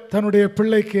ஆண்டவர் தன்னுடைய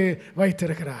பிள்ளைக்கு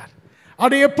வைத்திருக்கிறார்.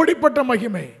 அது எப்படிப்பட்ட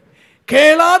மகிமை?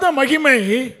 கேளாத மகிமை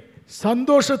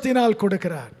சந்தோஷத்தினால்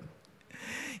கொடுக்கிறார்.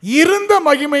 இருந்த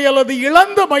மகிமை அல்லது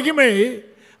இழந்த மகிமை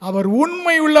அவர்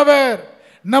உண்மை உள்ளவர்,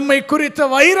 நம்மை குறித்த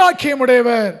வைராக்கியம்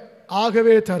உடையவர்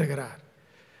ஆகவே தருகிறார்.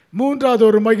 மூன்றாவது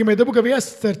ஒரு மகிமை, the book of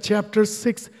Esther chapter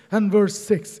 6 and verse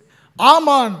 6.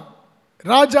 ஆமான்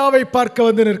ராஜாவை பார்க்க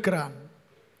வந்து நிற்கிறான்.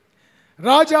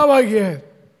 ராஜாவாகிய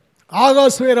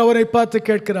ஆகாஸ்வேர் அவரை பார்த்து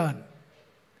கேட்கிறான்,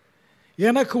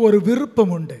 எனக்கு ஒரு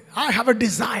விருப்பம் உண்டு. I have a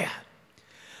desire.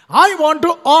 I want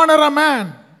to honor a man.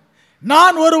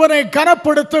 நான் ஒருவனை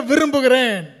கனப்படுத்த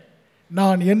விரும்புகிறேன்.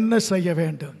 நான் என்ன செய்ய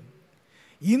வேண்டும்?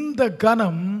 இந்த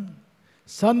கனம்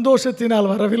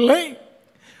சந்தோஷத்தினால் வரவில்லை,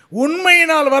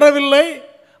 உண்மையினால் வரவில்லை,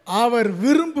 அவர்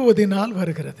விரும்புவதினால்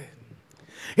வருகிறது.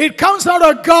 It comes out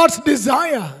of God's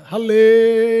desire.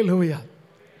 Hallelujah,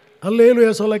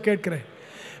 hallelujah சொல்ல கேட்கிறேன்.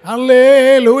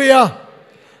 Hallelujah,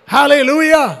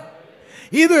 hallelujah.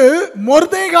 இது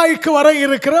மொர்தெகாய்க்கு வர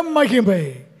இருக்கிற மகிமை.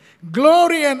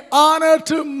 Glory and honor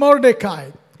to Mordecai.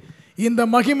 இந்த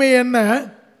மகிமை என்ன?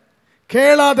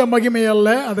 கேளாத மகிமை அல்ல,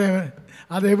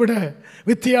 அதை விட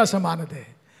வித்தியாசமானது.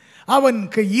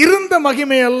 அவனுக்கு இருந்த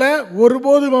மகிமை அல்ல,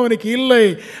 ஒருபோதும் அவனுக்கு இல்லை.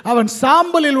 அவன்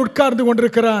சாம்பலில் உட்கார்ந்து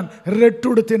கொண்டிருக்கிறான்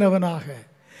ரெட்டுடுத்தினவனாக.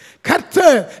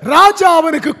 கர்த்தர் ராஜா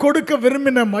அவனுக்கு கொடுக்க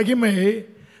விரும்பின மகிமை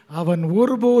அவன்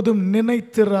ஒருபோதும்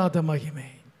நினைத்திராத மகிமை.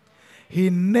 He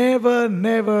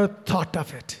never thought of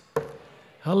it.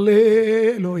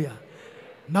 Hallelujah.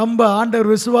 நம்ம ஆண்டவர்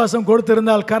விசுவாசம்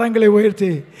கொடுத்திருந்தால் கரங்களை உயர்த்தி,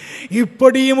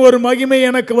 இப்படியும் ஒரு மகிமை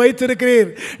எனக்கு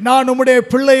வைத்திருக்கிறீர், நான் உம்முடைய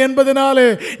பிள்ளை என்பதனாலே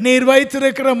நீர்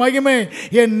வைத்திருக்கிற மகிமை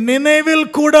என் நினைவில்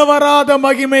கூட வராத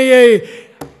மகிமையை,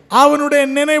 அவனுடைய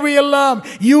நினைவு எல்லாம்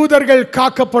யூதர்கள்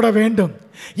காக்கப்பட வேண்டும்,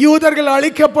 யூதர்கள்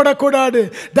அழிக்கப்படக்கூடாது.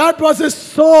 That was his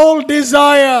sole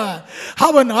desire.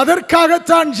 அவன்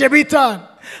அதற்காகத்தான் ஜெபித்தான்.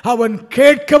 அவன்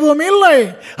கேட்கவும் இல்லை,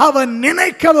 அவன்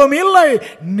நினைக்கவும் இல்லை.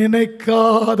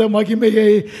 நினைக்காத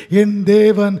மகிமையை என்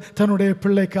தேவன் தன்னுடைய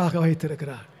பிள்ளைக்காக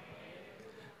வைத்திருக்கிறார்.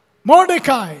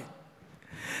 Mordecai,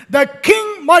 the king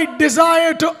might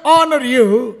desire to honor you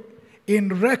in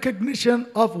recognition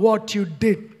of what you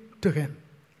did to him.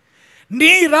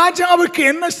 நீ ராஜாவுக்கு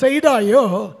என்ன செய்தாயோ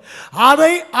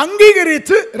அதை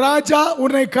அங்கீகரித்து ராஜா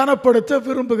உன்னை கனப்படுத்த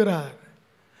விரும்புகிறார்.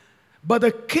 But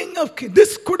the king of kings,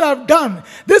 this could have done,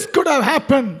 this could have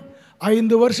happened.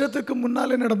 5 வருஷத்துக்கு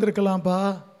முன்னாலே நடந்திருக்கலாம்பா,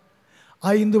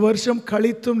 5 வருஷம்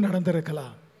கழித்தும்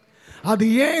நடந்திருக்கலாம். அது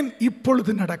ஏன்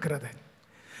இப்பொழுது நடக்கிறது?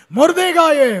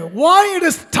 மொர்தெகாயே, why it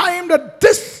is timed at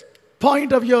this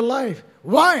point of your life?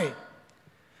 Why?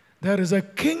 There is a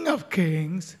king of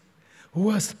kings who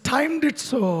has timed it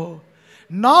so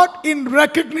not in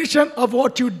recognition of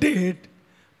what you did,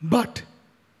 but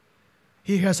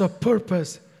He has a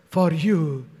purpose for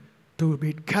you to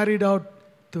be carried out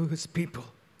to His people.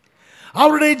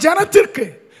 அவருடைய ஜனத்திற்கு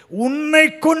உன்னை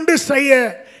கொண்டு செய்ய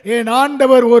என்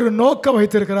ஆண்டவர் ஒரு நோக்கம்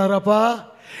வைத்திருக்கிறாரப்பா.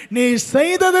 நீ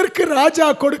செய்ததற்கு ராஜா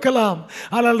கொடுக்கலாம்,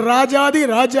 ஆனால் ராஜாதி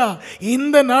ராஜா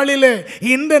இந்த நாளிலே,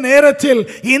 இந்த நேரத்தில்,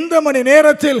 இந்த மணி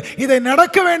நேரத்தில் இதை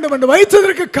நடக்க வேண்டும் என்று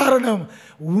வைத்ததற்கு காரணம்,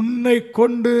 உன்னை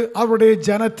கொண்டு அவருடைய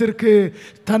ஜனத்திற்கு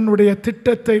தன்னுடைய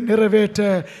திட்டத்தை நிறைவேற்ற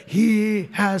He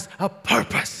has a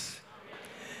purpose.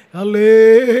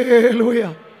 அல்லேலூயா,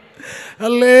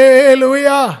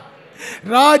 அல்லேலூயா.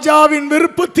 ராஜாவின்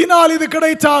விருப்பத்தினால் இது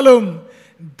கிடைத்தாலும்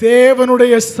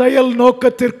தேவனுடைய செயல்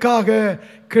நோக்கத்திற்காக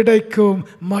கிடைக்கும்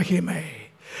மகிமை.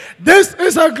 This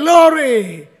is a glory,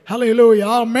 hallelujah,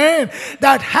 amen,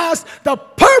 that has the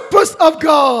purpose of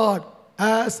God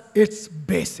as its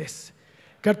basis.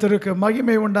 கர்த்தருக்கு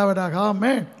மகிமை உண்டாவதாக.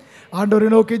 ஆமென். ஆண்டவரை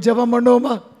நோக்கி ஜெபம்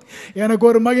பண்ணுவோமா? எனக்கு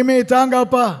ஒரு மகிமையை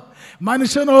தாங்கப்பா.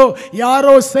 மனுஷனோ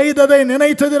யாரோ செய்ததை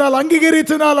நினைத்ததினால்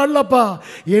அங்கீகரித்தனால் அல்லப்பா,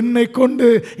 என்னை கொண்டு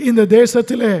இந்த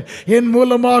தேசத்திலே என்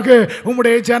மூலமாக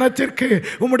உம்முடைய ஜனத்திற்கு,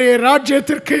 உம்முடைய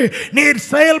ராஜ்யத்திற்கு நீர்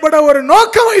செயல்பட ஒரு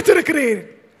நோக்கம் வைத்திருக்கிறீர்.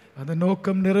 அந்த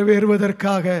நோக்கம்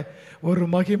நிறைவேறுவதற்காக ஒரு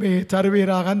மகிமையை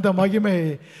தருவீராக. அந்த மகிமையை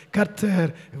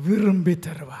கர்த்தர் விரும்பி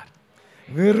தருவார்,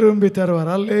 விரும்பி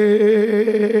தருவார்.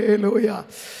 அல்லேலூயா,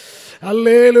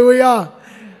 அல்லேலூயா.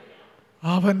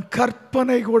 அவன்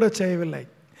கற்பனை கூட செய்யவில்லை.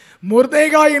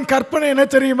 மொர்தெகாயின் கற்பனை என்ன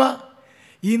தெரியுமா?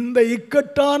 இந்த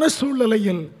இக்கட்டான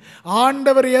சூழ்நிலையில்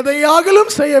ஆண்டவர்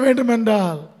எதையாகலும் செய்ய வேண்டும்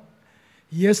என்றால்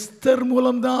எஸ்தர்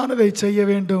மூலம்தான் அதை செய்ய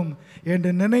வேண்டும்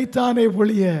என்று நினைத்தானே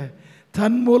ஒழிய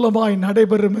தன் மூலமாய்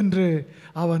நடைபெறும் என்று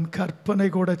அவன் கற்பனை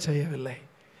கூட செய்யவில்லை.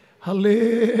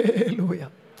 ஹல்லேலூயா,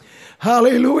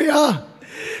 ஹல்லேலூயா.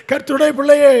 கர்த்தருடைய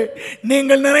பிள்ளையே,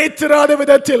 நீங்கள் நினைத்திராத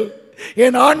விதத்தில்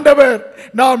என் ஆண்டவர்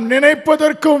நாம்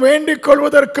நினைப்பதற்கும் வேண்டிக்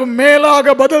கொள்வதற்கும்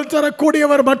மேலாக பதில்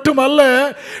தரக்கூடியவர் மட்டுமல்ல,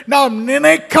 நாம்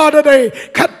நினைக்காததை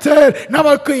கர்த்தர்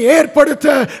நமக்கு ஏற்படுத்த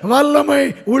வல்லமை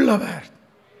உள்ளவர்.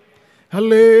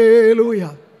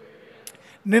 அல்லேலூயா.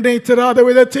 நினைத்திராத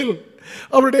விதத்தில்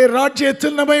அவருடைய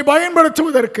ராஜ்யத்தில் நம்மை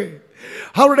பயன்படுத்துவதற்கு,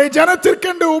 அவருடைய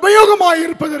ஜனத்திற்கென்று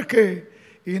உபயோகமாயிருப்பதற்கு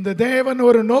இந்த தேவன்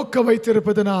ஒரு நோக்கம்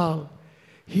வைத்திருப்பதனால்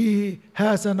He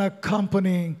has an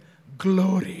accompanying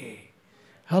glory.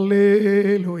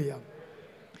 Hallelujah.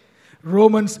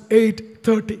 Romans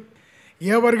 8:30.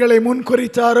 எவர்களை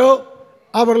முன்குறித்தாரோ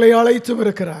அவர்களை அழைத்தும்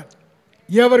இருக்கிறார்.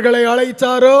 எவர்களை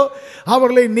அழைத்தாரோ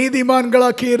அவர்களை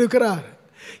நீதிமான்களாக்கி இருக்கிறார்.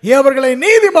 எவர்களை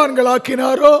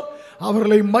நீதிமான்களாக்கினாரோ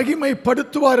அவர்களை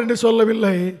மகிமைப்படுத்துவார் என்று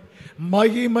சொல்லவில்லை,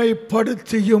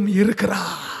 மகிமைப்படுத்தியும்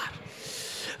இருக்கிறார்.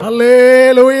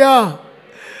 Hallelujah.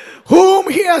 Whom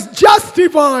He has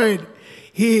justified,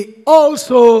 He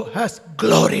also has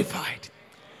glorified.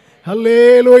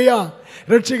 ஹல்லேலூயா.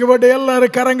 ரட்சிக்கப்பட்ட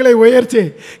எல்லாரும் கரங்களை உயர்த்தி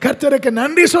கர்த்தருக்கு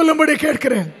நன்றி சொல்லும்படி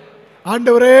கேட்கிறேன்.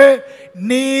 ஆண்டவரே,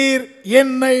 நீர்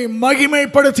என்னை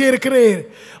மகிமைப்படுத்தி இருக்கிறீர்.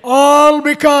 All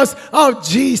because of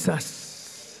Jesus.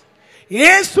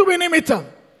 இயேசுவின் நிமித்தம்.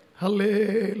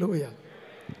 ஹல்லேலூயா.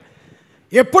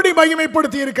 எப்படி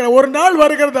மகிமைப்படுத்தி இருக்கிறார்? ஒரு நாள்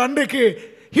வருகிறது, அன்றைக்கு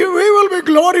He will be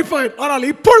glorified. ஆனால்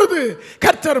இப்பொழுது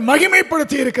கர்த்தர்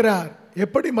மகிமைப்படுத்தி இருக்கிறார்.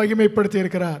 எப்படி மகிமைப்படுத்தி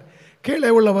இருக்கிறார்? கீழே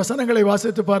உள்ள வசனங்களை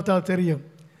வாசித்து பார்த்தால் தெரியும்.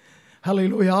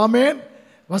 ஹல்லேலூயா, ஆமென்.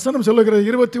 வசனம் சொல்லுகிறது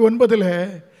 29,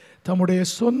 தம்முடைய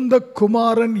சொந்த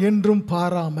குமாரன் என்றும்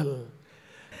பாராமல்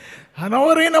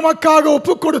அவரை நமக்காக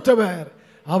ஒப்பு கொடுத்தவர்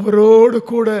அவரோடு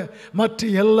கூட மற்ற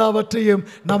எல்லாவற்றையும்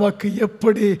நமக்கு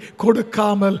எப்படி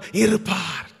கொடுக்காமல்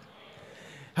இருப்பார்?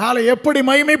 எப்படி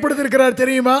மகிமைப்படுத்தியிருக்கிறார்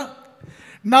தெரியுமா?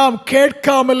 நாம்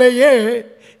கேட்காமலேயே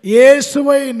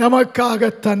இயேசுவை நமக்காக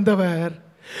தந்தவர்.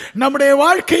 நம்முடைய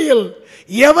வாழ்க்கையில்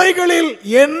எவைகளில்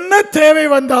என்ன தேவை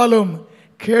வந்தாலும்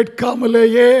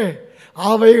கேட்காமலேயே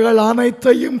அவைகள்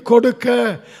அனைத்தையும் கொடுக்க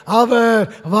அவர்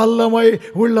வல்லமை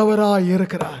உள்ளவராய்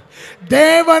இருக்கிறார்.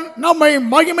 தேவன் நம்மை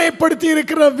மகிமைப்படுத்தி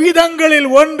இருக்கிற விதங்களில்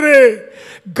ஒன்று,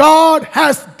 God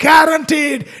has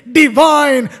guaranteed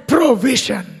divine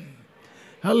provision.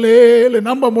 அல்லேலூயா.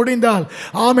 நம்ப முடிந்தால்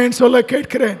ஆமென் சொல்ல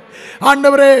கேட்கிறேன்.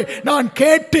 ஆண்டவரே, நான்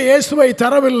கேட்டு இயேசுவை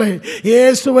தரவில்லை,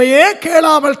 இயேசுவையே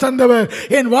கேளாமல் தந்தவர்.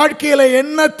 என் வாழ்க்கையில்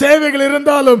என்ன தேவைகள்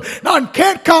இருந்தாலும் நான்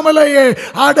கேட்காமலேயே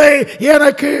அதை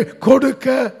எனக்கு கொடுக்க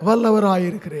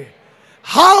வல்லவராயிருக்கிறேன்.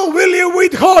 How will you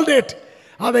withhold it?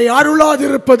 அதை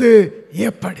அருளாதிருப்பது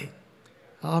எப்படி?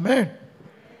 ஆமென்,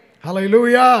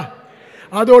 ஹல்லேலூயா.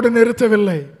 அதோடு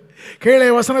நிறுத்தவில்லை.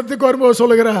 கீழே வசனத்துக்கு வரும்போது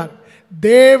சொல்லுகிறார்,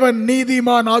 தேவன்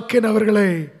நீதிமான்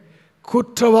ஆக்கினவர்களை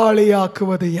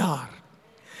குற்றவாளியாக்குவது யார்?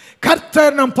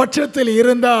 கர்த்தர் நம் பட்சத்தில்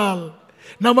இருந்தால்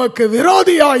நமக்கு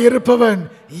விரோதியாய் இருப்பவன்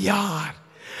யார்?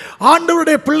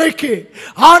 ஆண்டவருடைய பிள்ளைக்கு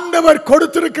ஆண்டவர்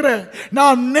கொடுத்திருக்கிற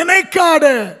நாம் நினைக்காத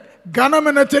கனம்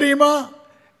என்ன தெரியுமா?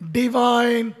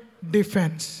 Divine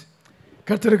defence.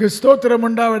 கர்த்தருக்கு ஸ்தோத்திரம்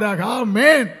உண்டாவதாக.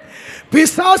 ஆமென்.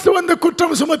 பிசாசு வந்து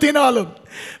குற்றம் சுமத்தினாலும்,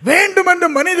 வேண்டுமென்று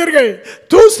மனிதர்கள்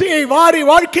தூசியை வாரி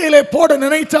வாழ்க்கையிலே போட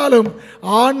நினைத்தாலும்,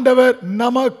 ஆண்டவர்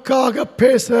நமக்காக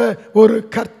பேச ஒரு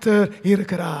கர்த்தர்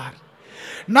இருக்கிறார்.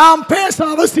 நாம் பேச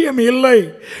அவசியம் இல்லை,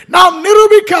 நாம்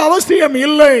நிரூபிக்க அவசியம்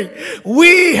இல்லை.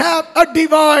 We have a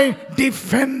divine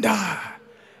defender.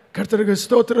 கர்த்தருக்கு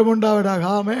ஸ்தோத்திரம் உண்டாவதாக.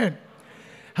 ஆமென்.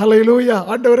 ஹல்லேலூயா.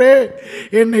 ஆண்டவரே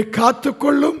என்னை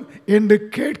காத்துக்கொள்ளும் என்று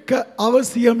கேட்க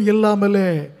அவசியம்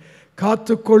இல்லாமலே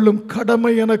காத்துக்கொள்ளும்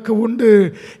கடமை எனக்கு உண்டு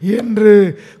என்று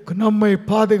நம்மை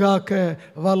பாதுகாக்க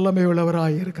வல்லமை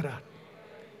உள்ளவராய் இருக்கிறார்.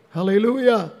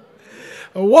 ஹல்லேலூயா.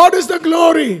 What is the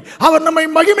glory? அவர் நம்மை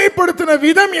மகிமைப்படுத்தின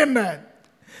விதம் என்ன?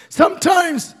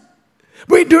 Sometimes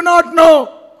we do not know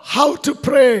how to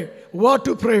pray, what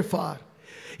to pray for.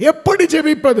 எப்படி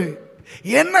ஜெபிப்பது,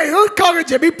 என்ன எதற்காக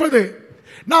ஜெபிப்பது,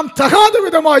 நாம் தகாத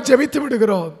விதமாக ஜெபித்து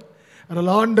விடுகிறோம். ஆனால்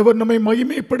ஆண்டவர் நம்மை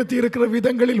மகிமைப்படுத்தி இருக்கிற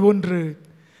விதங்களில் ஒன்று,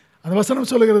 அந்த வசனம்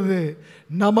சொல்லுகிறது,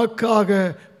 நமக்காக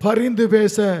பரிந்து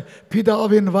பேச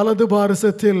பிதாவின் வலது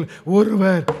பாரசத்தில்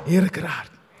ஒருவர் இருக்கிறார்.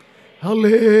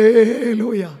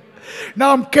 அல்லேலூயா.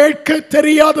 நாம் கேட்க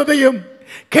தெரியாததையும்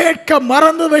கேட்க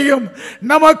மறந்ததையும்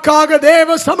நமக்காக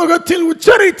தேவ சமூகத்தில்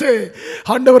உச்சரித்து,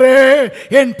 ஆண்டவரே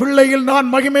என் பிள்ளையில் நான்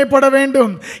மகிமைப்பட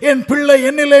வேண்டும், என் பிள்ளை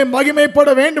என்னிலே மகிமைப்பட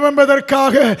வேண்டும்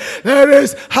என்பதற்காக there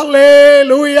is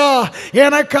hallelujah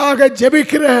எனக்காக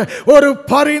ஜெபிக்கிற ஒரு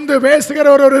பரிந்து பேசுகிற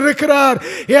ஒருவர் இருக்கிறார்.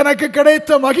 எனக்கு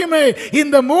கிடைத்த மகிமை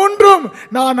இந்த மூன்றும்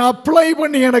நான் அப்ளை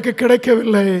பண்ணி எனக்கு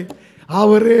கிடைக்கவில்லை,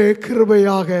 அவரே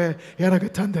கிருபையாக எனக்கு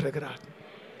தந்திருக்கிறார்.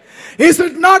 Is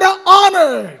it not an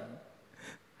honor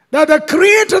that the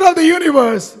creator of the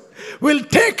universe will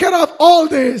take care of all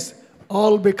this,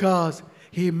 all because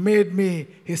he made me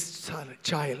his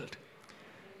child?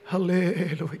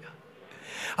 Hallelujah.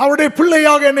 அவருடைய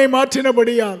பிள்ளையாக என்னை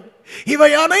மாற்றினபடியால்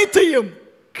இவை அனைத்தையும்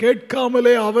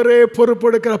கேட்காமலே அவரே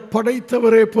பொறுப்பெடுக்கிற,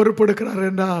 படைத்தவரே பொறுப்பெடுக்கிறார்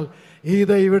என்றால்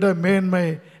இதை விட மேன்மை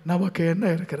நமக்கு என்ன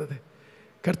இருக்கிறது?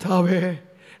 கர்த்தாவே,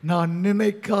 நான்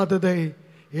நினைக்காததை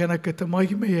எனக்கு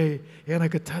மகிமையை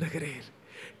எனக்கு தருகிறீர்,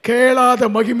 கேளாத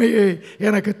மகிமையை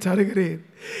எனக்கு தருகிறீர்,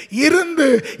 இருந்து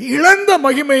இழந்த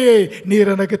மகிமையை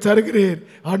நீர் எனக்கு தருகிறீர்.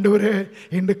 ஆண்டவரே,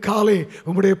 இன்று காலை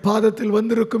உம்முடைய பாதத்தில்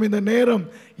வந்திருக்கும் இந்த நேரம்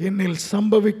என்னில்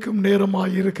சம்பவிக்கும்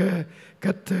நேரமாயிருக்க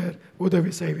கர்த்தர்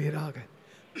உதவி செய்வீராக.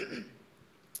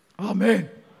 ஆமென்.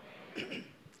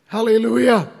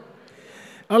 ஹல்லேலூயா.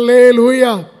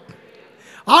 ஹல்லேலூயா.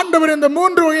 ஆண்டவர் இந்த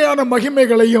மூன்று வகையான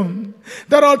மகிமைகளையும்,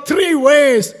 there are three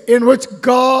ways in which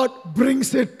God brings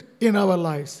it in our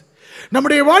lives.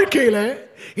 நம்முடைய வாழ்க்கையில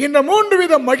இந்த மூன்று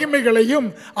வித மகிமைகளையும்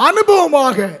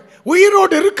அனுபவமாக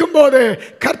உயிரோடு இருக்கும்போது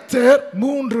கர்த்தர்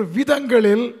மூன்று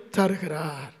விதங்களில்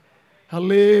தருகிறார்.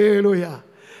 அல்லேலூயா.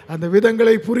 அந்த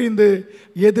விதங்களை புரிந்து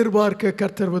எதிர்பார்க்க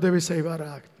கர்த்தர் உதவி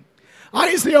செய்வாராக.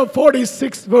 Isaiah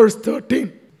 46 verse 13,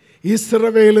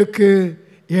 இஸ்ரவேலுக்கு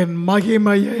என்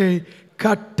மகிமையை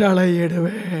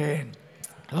கட்டளையிடுவேன்.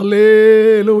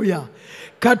 அல்லேலூயா.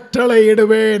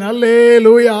 கட்டளையிடுவேன்.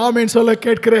 அல்லேலூயா. ஆமென் சொல்ல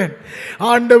கேட்கிறேன்.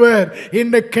 ஆண்டவர்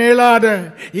இந்த கேளாத,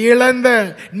 இழந்த,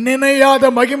 நினையாத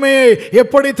மகிமையை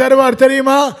எப்படி தருவார்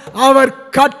தெரியுமா? அவர்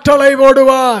கட்டளை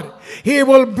போடுவார். He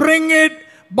will bring it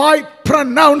by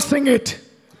pronouncing it.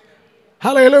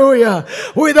 Hallelujah.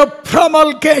 With a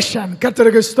promulgation.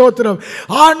 கர்த்தருக்கு ஸ்தோத்திரம்.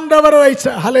 ஆண்டவரை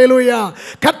ஹல்லேலூயா.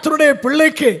 கர்த்தருடைய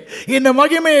பிள்ளைக்கு இந்த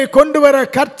மகிமையை கொண்டு வர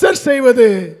கர்த்தர் செய்வது,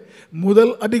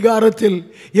 முதல் அதிகாரத்தில்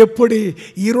எப்படி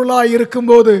இருளாய்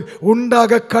இருக்கும்போது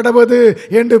உண்டாக கடவது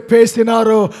என்று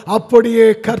பேசினாரோ அப்படியே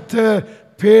கர்த்தர்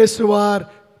பேசுவார்,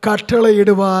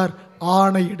 கட்டளையிடுவார்,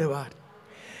 ஆணையிடுவார்.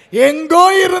 எங்கோ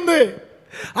இருந்து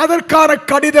அதற்கான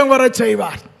கடிதம் வர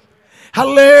செய்வார்.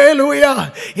 ஹல்லேலூயா.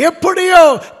 எப்படியோ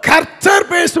கர்த்தர்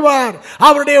பேசுவார்.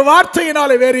 அவருடைய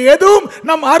வார்த்தையினாலே வேறு எதுவும்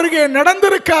நம் அருகே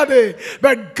நடந்திருக்காது.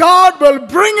 But God will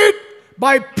bring it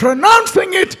by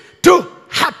pronouncing it to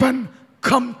happen,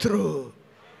 come through.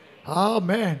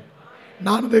 Amen.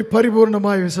 நான் அதை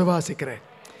பரிபூர்ணமாய் விசுவாசிக்கிறேன்,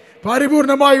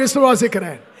 பரிபூர்ணமாய்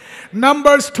விசுவாசிக்கிறேன்.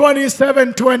 Numbers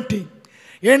 27:20,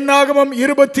 என்னாகமம்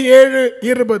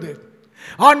 27:20.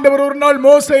 ஆண்டவர் ஒரு நாள்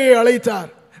மோசேயை அழைத்தார்.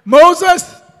 Moses,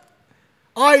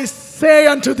 I say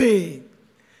unto thee,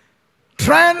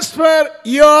 transfer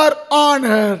your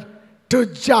honor to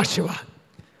Joshua.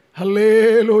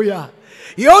 Hallelujah.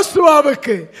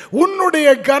 யோசுவாவுக்கு உன்னுடைய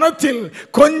கனத்தில்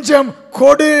கொஞ்சம்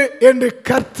கொடு என்று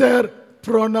கர்த்தர்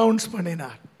ப்ரொனவுன்ஸ்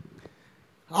பண்ணினார்.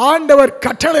 ஆண்டவர்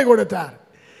கட்டளை கொடுத்தார்.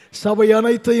 சபை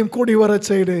அனைத்தையும் கூடி வர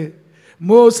செய்து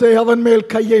மோசே அவன் மேல்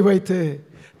கையை வைத்து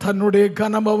தன்னுடைய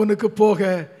கனம் அவனுக்கு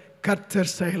போக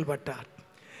கர்த்தர் செயல்பட்டார்.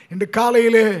 இன்று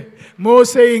காலையிலே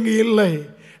மோசே இங்கு இல்லை,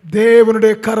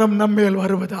 தேவனுடைய கரம் நம்மேல்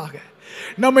வருவதாக.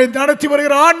 நம்மை நடத்தி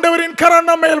வருகிற ஆண்டவரின் கரம்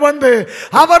நம்மேல் வந்து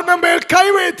அவர் நம்மேல் கை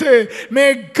வைத்து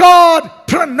may God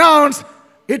pronounce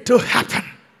it to happen.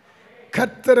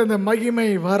 கர்த்தர் அந்த மகிமை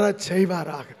வர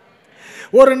செய்வாராக.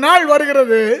 ஒரு நாள்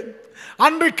வருகிறது,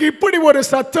 அன்றைக்கு இப்படி ஒரு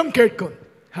சத்தம் கேட்கும்.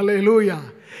 ஹல்லேலூயா.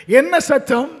 என்ன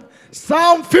சத்தம்?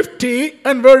 Psalm 50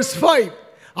 and verse 5.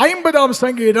 50ஆம்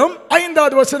சங்கீதம்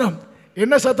 5வது வசனம்.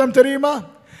 என்ன சத்தம் தெரியுமா?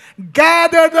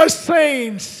 Gather the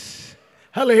saints.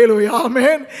 ஹல்லேலூயா.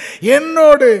 ஆமென்.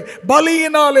 என்னோடு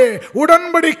பலியினாலே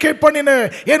உடன்படிக்கை பண்ணின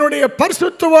என்னுடைய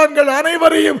பரிசுத்தவான்கள்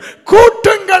அனைவரையும்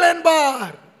கூட்டுங்கள்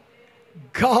என்பார்.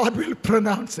 God will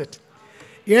pronounce it.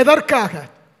 எதற்காக?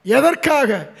 எதற்காக?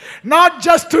 Not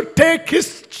just to take his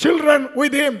children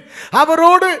with him.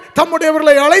 அவரோடு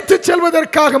தம்முடையவர்களை அழைத்து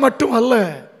செல்வதற்காக மட்டும் அல்ல.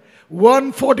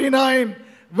 149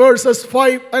 verses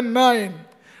 5 and 9.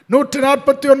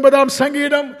 149ஆம்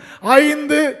சங்கீதம்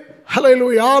 5.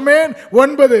 ஹல்லேலூயா. ஆமென்.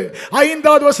 9.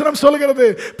 5வது வசனம் சொல்கிறது,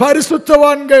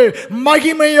 பரிசுத்தவான்கள்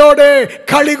மகிமையோடு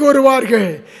களி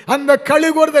கூறுவார்கள். அந்த களி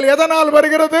கூறுதல் எதனால்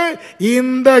வருகிறது?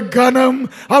 இந்த கனம்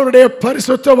அவருடைய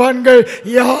பரிசுத்தவான்கள்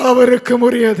யாவருக்கும்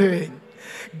உரியது.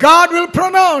 God will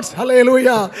pronounce.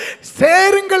 ஹல்லேலூயா.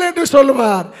 சேருங்கள் என்று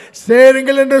சொல்வார்.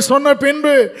 சேருங்கள் என்று சொன்ன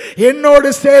பின்பு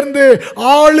என்னோடு சேர்ந்து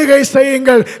ஆளுகை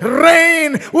செய்யுங்கள்,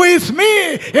 reign with me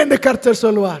என்று கர்த்தர்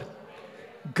சொல்வார்.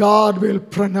 God will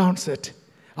pronounce it.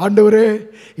 ஆண்டவரே,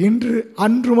 இன்று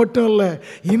அன்று மட்டும் அல்ல,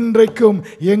 இன்றைக்கும்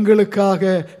எங்களுக்காக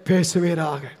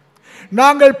பேசுவீராக.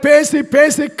 நாங்கள் பேசி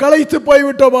பேசி களைத்து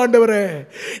போய்விட்டோம் ஆண்டவரே,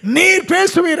 நீர்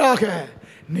பேசுவீராக.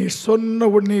 நீர்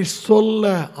சொன்ன நீர்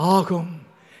சொல்ல ஆகும்,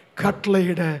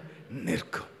 கட்டளையிட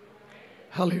நிற்கும்.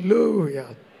 ஹல்லேலூயா.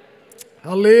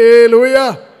 ஹல்லேலூயா.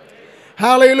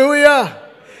 ஹல்லேலூயா.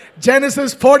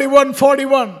 Genesis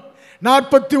 41:41.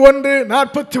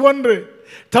 41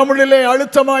 தமிழிலே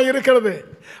அழுத்தமாய் இருக்கிறது.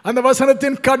 அந்த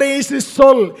வசனத்தின் கடைசி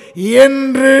சொல்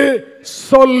என்று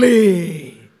சொல்லி.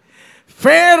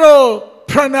 Pharaoh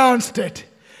pronounced it.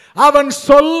 அவன்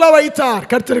சொல்ல வைத்தார்.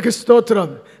 கர்த்தருக்கு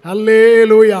ஸ்தோத்திரம்.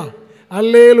 அல்லேலூயா.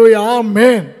 அல்லேலூயா.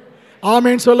 ஆமென்.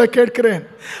 ஆமென் சொல்ல கேட்கிறேன்.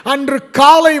 அன்று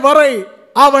காலை வரை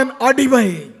அவன் அடிமை.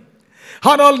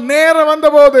 ஆனால் நேரம்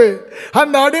வந்தபோது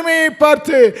அந்த அடிமையை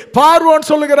பார்த்து பார்வோன்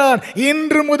சொல்லுகிறான்,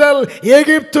 இன்று முதல்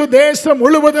எகிப்து தேசம்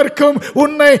முழுவதற்கும்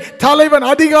உன்னை தலைவன்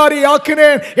அதிகாரி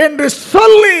ஆக்கினேன் என்று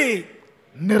சொல்லி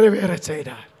நிறைவேற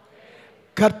செய்தார்.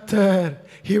 கர்த்தர்,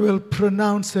 he will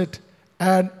pronounce it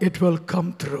and it will come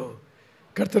true.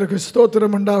 கர்த்தருக்கு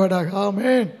ஸ்தோத்திரம் உண்டாவதாக.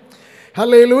 ஆமென்.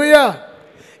 ஹல்லேலூயா.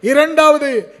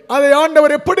 இரண்டாவது, அதை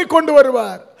ஆண்டவர் எப்படி கொண்டு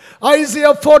வருவார்?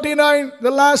 Isaiah 49,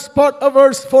 the last part of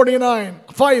verse 49,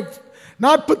 5.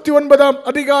 49ஆம்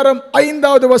அதிகாரம்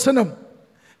 5வது வசனம்.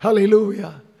 ஹல்லேலூயா.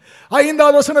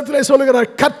 5வது வசனத்திலே சொல்லுகிறார்,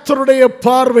 கர்த்தருடைய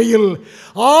பார்வையில்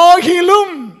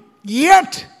ஆகிலும்,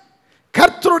 yet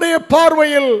கர்த்தருடைய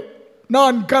பார்வையில்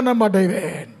நான்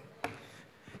கனமடைவேன்.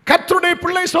 கர்த்தருடைய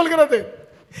பிள்ளை சொல்கிறது,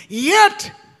 yet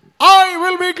I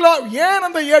will be glad. ஏன்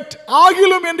அந்த yet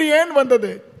ஆகிலும் என்று ஏன்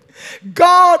வந்தது?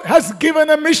 God has given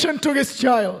a mission to his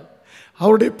child.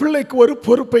 அவருடைய பிள்ளைக்கு ஒரு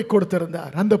பொறுப்பை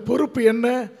கொடுத்திருந்தார். அந்த பொறுப்பு என்ன?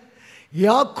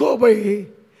 யாக்கோபை,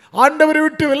 ஆண்டவரை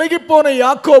விட்டு விலகி போன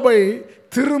யாக்கோபை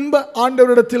திரும்ப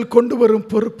ஆண்டவரிடத்தில் கொண்டு வரும்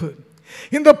பொறுப்பு.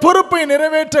 இந்த பொறுப்பை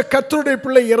நிறைவேற்ற கர்த்தருடைய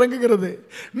பிள்ளை இறங்குகிறது.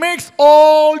 Makes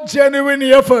all genuine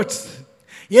efforts.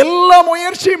 எல்லா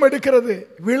முயற்சியும் எடுக்கிறது.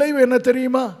 விளைவு என்ன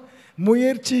தெரியுமா?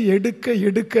 முயற்சி எடுக்க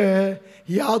எடுக்க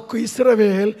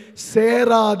இஸ்ரவேல்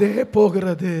சேராதே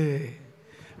போகிறது.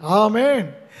 ஆமென்.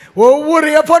 ஒவ்வொரு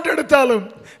எஃபர்ட் எடுத்தாலும்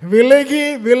விலகி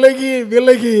விலகி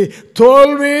விலகி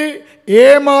தோல்வி,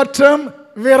 ஏமாற்றம்,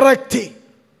 விரக்தி.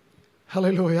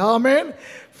 ஹல்லேலூயா. ஆமென்.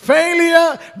 failure,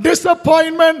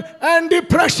 disappointment and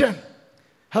depression.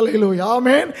 ஹல்லேலூயா.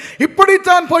 ஆமென்.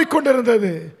 இப்படித்தான் போய்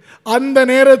கொண்டிருந்தது. அந்த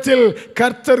நேரத்தில்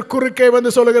கர்த்தர் குறுக்கே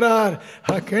வந்து சொல்கிறார்,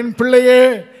 என் பிள்ளையே,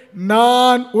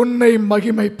 நான் உன்னை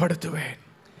மகிமைப்படுத்துவேன்.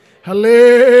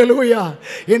 ஹல்லேலூயா.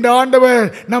 இந்த ஆண்டவர்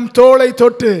நம் தோளை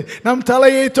தொட்டு, நம்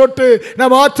தலையை தொட்டு,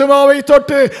 நம் ஆத்துமாவை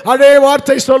தொட்டு அதே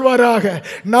வார்த்தை சொல்வாராக,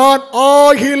 நான்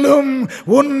ஆகிலும்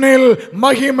உன்னில்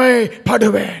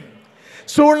மகிமைப்படுவேன்.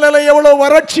 சூழ்நிலை எவ்வளவு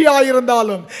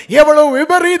வறட்சியாயிருந்தாலும், எவ்வளவு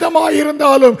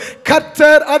விபரீதமாயிருந்தாலும்,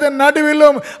 கர்த்தர் அதன்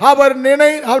நடுவிலும் அவர்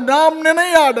நாம்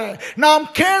நினையாத, நாம்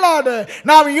கேளாத,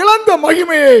 நாம் இழந்த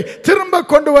மகிமையை திரும்ப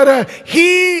கொண்டு வர he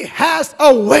has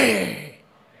a way.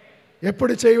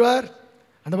 எப்படி செய்வார்?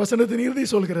 அந்த வசனத்தின் இறுதி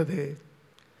சொல்கிறது,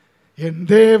 என்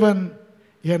தேவன்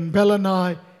என்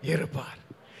பலனாய் இருப்பார்.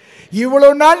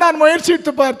 இவ்வளவு நாள் நான்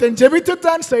முயற்சித்து பார்த்தேன்,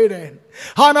 ஜெபித்துத்தான் செய்தேன்.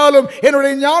 ஆனாலும்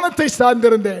என்னுடைய ஞானத்தை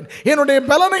சார்ந்திருந்தேன், என்னுடைய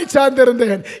பலனை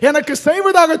சார்ந்திருந்தேன், எனக்கு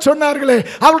செய்வதாக சொன்னார்களே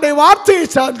அவருடைய வார்த்தையை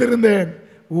சார்ந்திருந்தேன்,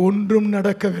 ஒன்றும்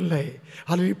நடக்கவில்லை.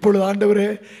 ஆனால் இப்பொழுது ஆண்டவரே,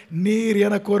 நீர்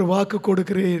எனக்கு ஒரு வாக்கு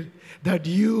கொடுக்கிறீர், that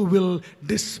you will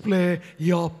display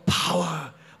your power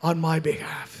on my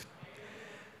behalf.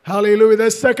 Hallelujah.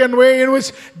 The second way in which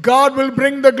God will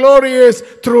bring the glory is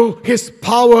through his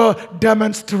power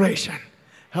demonstration.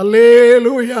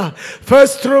 Hallelujah.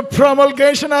 First through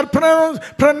promulgation or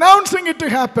pronouncing it to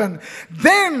happen,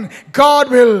 then God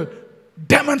will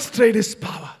demonstrate his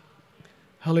power.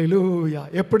 Hallelujah.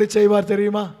 எப்படி செய்வார்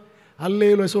தெரியுமா?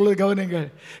 அல்லேலூயா சொல்லுது கவனிங்கள்.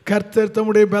 கர்த்தர்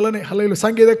தம்முடைய பலனை, ஹல்லேலூயா.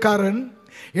 சங்கீதக்காரன்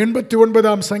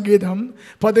 89ஆம் சங்கீதம்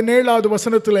 17வது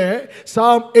வசனத்திலே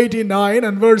Psalm 89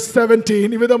 and verse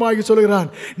 17 இவ்விதமாக சொல்கிறான்,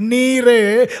 நீரே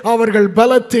அவர்கள்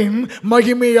பலத்தின்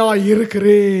மகிமையாய்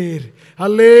இருக்கிறீர்.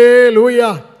 அல்லேலூயா.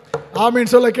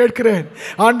 ஆமென் சொல்ல கேட்கிறேன்.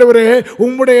 ஆண்டவரே,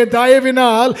 உம்முடைய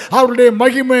தயவினால் அவருடைய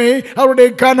மகிமை, அவருடைய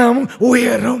கனம்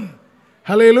உயரும்.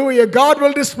 Hallelujah. God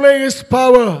will display his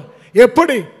power.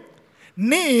 எப்படி?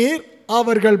 நீர்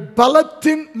அவர்கள்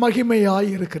பலத்தின்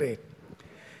மகிமையாய் இருக்கிறீர்.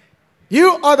 You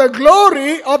are the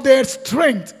glory of their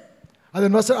strength.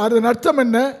 அதன் அர்த்தம்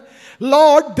என்ன?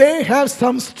 Lord, they have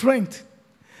some strength.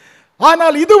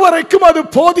 ஆனால் இதுவரைக்கும் அது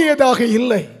போதியதாக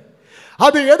இல்லை,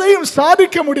 அது எதையும்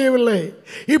சாதிக்க முடியவில்லை.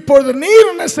 இப்பொழுது நீர்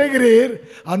என்ன செய்கிறீர்?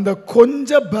 அந்த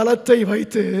கொஞ்ச பலத்தை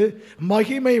வைத்து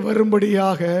மகிமை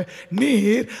வரும்படியாக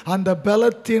நீர் அந்த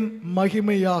பலத்தின்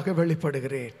மகிமையாக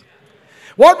வெளிப்படுகிறீர்.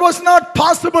 What was not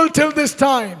possible till this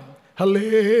time.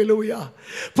 Hallelujah.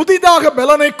 புதிதாக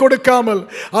பலனை கொடுக்காமல்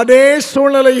அதே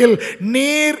சூழ்நிலையில்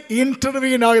நீர்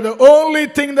இன்டர்வீன் ஆகிற. The only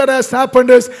thing that has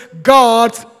happened is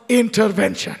God's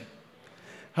intervention.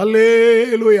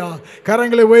 Hallelujah.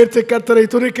 கரங்களை உயர்த்தி கர்த்தரை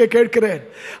துதிக்க கேட்கிறேன்.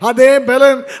 அதே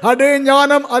பலன், அதே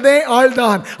ஞானம், அதே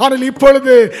ஆள்தான். ஆனால்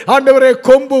இப்பொழுது ஆண்டவரே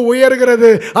கொம்பு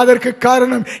உயர்கிறது. அதற்கு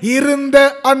காரணம் இருந்த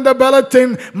அந்த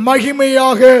பலத்தின்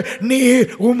மகிமையாக நீர்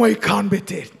உம்மை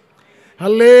காண்பித்தீர்.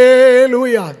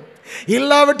 Hallelujah.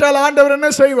 இல்லாவிட்டால் ஆண்டவர் என்ன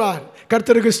செய்வார்?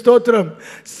 கர்த்தருக்கு ஸ்தோத்திரம்.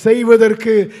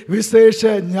 செய்வதற்கு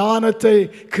விசேஷ ஞானத்தை,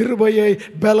 கிருபையை,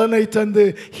 பலனை தந்து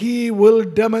he will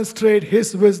demonstrate his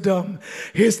wisdom,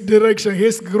 his direction,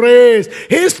 his grace,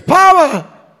 his power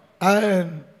and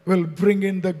will bring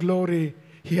in the glory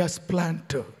he has planned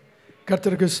to.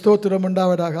 கர்த்தருக்கு ஸ்தோத்திரம்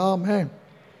உண்டாவதாக. ஆமென்.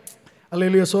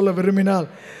 அல்லேலூயா சொல்ல விரும்பினால்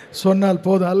சொன்னால்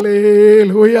போதும்.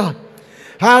 அல்லேலூயா.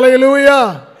 Hallelujah.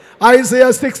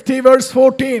 Isaiah 60 verse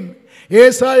 14.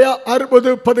 ஏசாயா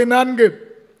 60:14.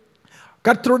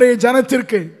 கர்த்தருடைய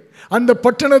ஜனத்திற்கு, அந்த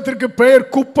பட்டணத்திற்கு பெயர்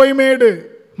குப்பை மேடு,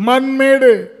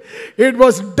 மண்மேடு. It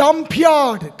was dump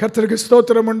yard. கர்த்தருக்கு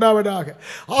ஸ்தோத்திரம் உண்டாவதாக.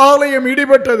 ஆலயம்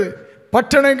இடிபட்டது,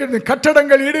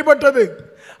 கட்டடங்கள் இடிபட்டது,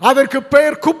 அதற்கு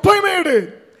பெயர் குப்பை மேடு.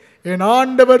 என்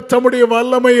ஆண்டவர் தம்முடைய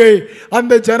வல்லமையை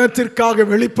அந்த ஜனத்திற்காக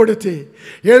வெளிப்படுத்தி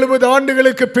 70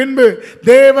 ஆண்டுகளுக்கு பின்பு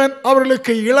தேவன்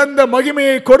அவர்களுக்கு இழந்த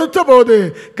மகிமையை கொடுத்த போது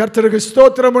கர்த்தருக்கு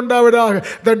ஸ்தோத்திரம் உண்டாவதாக.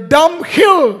 The dumb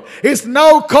hill is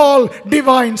now called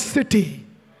divine city.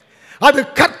 அது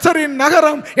கர்த்தரின்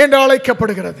நகரம் என்று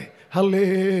அழைக்கப்படுகிறது.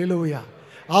 ஹல்லேலூயா.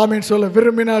 ஆமென் சொல்ல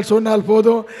விரும்பினால் சொன்னால்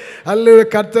போதும். அல்லது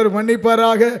கர்த்தர்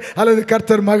மன்னிப்பாராக, அல்லது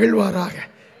கர்த்தர் மகிழ்வாராக.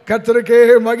 கர்த்தருக்கே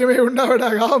மகிமை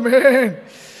உண்டாவதாக. ஆமென்.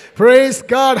 Praise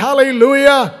God.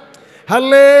 Hallelujah.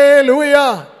 Hallelujah.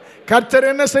 கர்த்தர்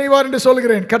என்ன செய்வார் என்று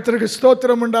சொல்கிறேன். கர்த்தருக்கு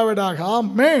ஸ்தோத்திரம் உண்டாவதாக.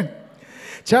 ஆமென்.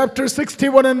 Chapter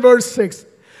 61 and verse 6.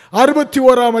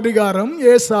 61ஆம் அதிகாரம்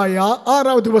ஏசாயா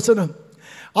 6வது வசனம்.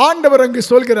 ஆண்டவர் அங்கு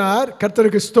சொல்கிறார்,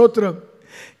 கர்த்தருக்கு ஸ்தோத்திரம்,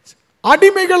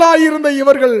 அடிமைகளாயிருந்த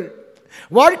இவர்கள்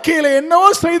வாழ்க்கையில் என்னவோ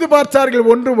செய்து பார்த்தார்கள்,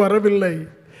 ஒன்றும் வரவில்லை.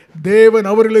 தேவன்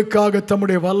அவர்களுக்காக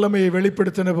தம்முடைய வல்லமையை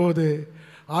வெளிப்படுத்தின போது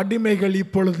அடிமைகள்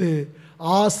இப்பொழுது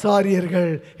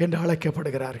ஆசாரியர்கள் என்று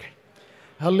அழைக்கப்படுகிறார்கள்.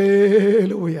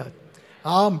 அல்லேலூயா.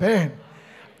 ஆமென்.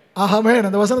 ஆமென்.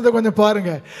 அந்த வசனத்தை கொஞ்சம்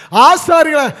பாருங்க.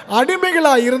 ஆசாரியர்கள்,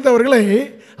 அடிமைகளாக இருந்தவர்களை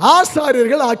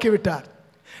ஆசாரியர்கள் ஆக்கிவிட்டார்.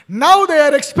 Now they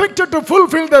are expected to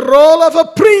fulfill the role of a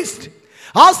priest.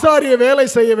 ஆசாரிய வேலை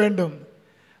செய்ய வேண்டும்.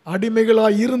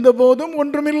 அடிமைகளாய் இருந்த போதும்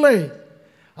ஒன்றுமில்லை,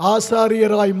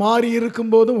 ஆசாரியராய் மாறி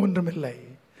இருக்கும் போதும் ஒன்றுமில்லை.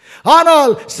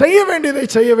 ஆனால் செய்ய வேண்டியதை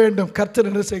செய்ய வேண்டும். கர்த்தர்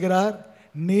என்ன செய்கிறார்?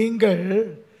 நீங்கள்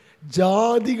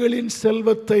ஜாதிகளின்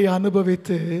செல்வத்தை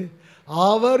அனுபவித்து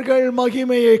அவர்கள்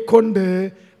மகிமையை கொண்டு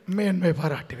மேன்மை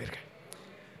பாராட்டுவீர்கள்.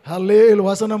 ஹல்லேலூயா.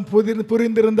 வசனம்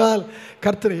புரிந்திருந்தால்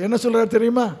கர்த்தர் என்ன சொல்றார்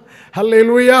தெரியுமா?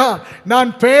 ஹல்லேலூயா. நான்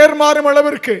பெயர் மாறும்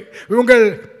அளவிற்கு, உங்கள்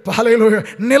ஹல்லேலூயா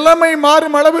நிலைமை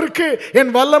மாறும் அளவிற்கு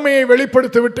என் வல்லமையை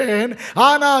வெளிப்படுத்தி விட்டேன்.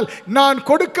 ஆனால் நான்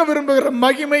கொடுக்க விரும்புகிற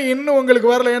மகிமை இன்னும் உங்களுக்கு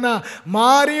வரல. ஏன்னா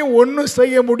மாறியும் ஒன்றும்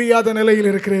செய்ய முடியாத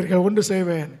நிலையில் இருக்கிறீர்கள். ஒன்று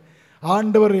செய்வேன்,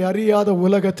 ஆண்டவரை அறியாத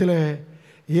உலகத்திலே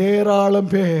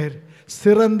ஏராளம் பேர்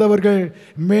சிறந்தவர்கள்,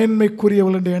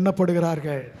 மேன்மைக்குரியவர்கள் என்று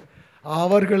எண்ணப்படுகிறார்கள்.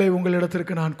 அவர்களை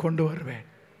உங்களிடத்திற்கு நான் கொண்டு வருவேன்.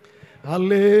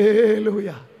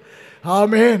 அல்லேலூயா,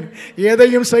 ஆமென்.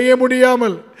 எதையும் செய்ய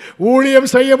முடியாமல், ஊழியம்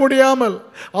செய்ய முடியாமல்,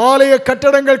 ஆலய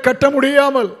கட்டடங்கள் கட்ட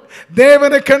முடியாமல்,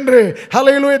 தேவனுக்கென்று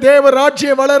ஹல்லேலூயா தேவ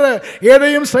ராஜ்யம் வளர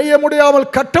எதையும் செய்ய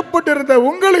முடியாமல் கட்டப்பட்டிருந்த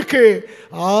உங்களுக்கு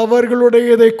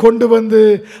அவர்களுடையதை கொண்டு வந்து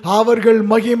அவர்கள்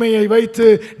மகிமையை வைத்து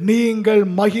நீங்கள்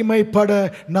மகிமைப்பட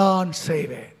நான்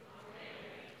செய்வேன்.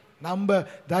 நம்ம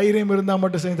தைரியம் இருந்தால்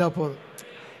மட்டும் செய்தா போதும்.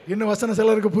 இன்னும் வசனம்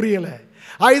சிலருக்கு புரியல.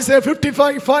 ஐசையா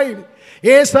 55:5,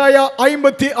 ஏசாயா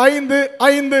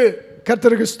 55:5.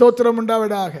 கர்த்தருக்கு ஸ்தோத்திரம்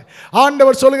உண்டாவதாக.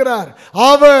 ஆண்டவர் சொல்கிறார்,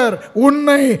 அவர்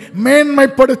உன்னை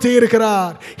மேன்மைப்படுத்தி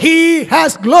இருக்கிறார். He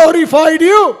has glorified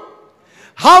you.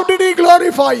 How did he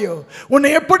glorify you? உன்னை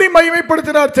எப்படி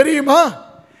மகிமைப்படுத்தினார் தெரியுமா?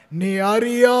 நீ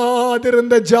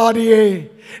அறியாதிருந்த ஜாதியே,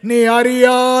 நீ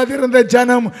அறியாதிருந்த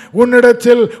ஜனம்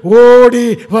உன்னிடத்தில் ஓடி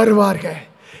வருவார்கள்.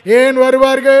 ஏன்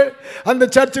வருவார்கள்? அந்த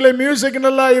சர்ச்சில் மியூசிக்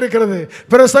நல்லா இருக்கிறது,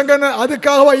 பிரசங்கம்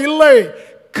அதுக்காக இல்லை.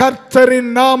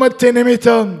 கர்த்தரின் நாமத்தின்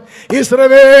நிமித்தம்,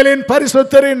 இஸ்ரவேலின்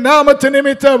பரிசுத்தரின் நாமத்தின்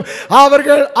நிமித்தம்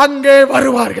அவர்கள் அங்கே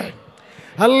வருவார்கள்.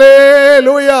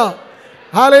 அல்லேலூயா,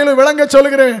 ஹல்லேலூயா. விளங்க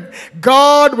சொல்கிறேன்,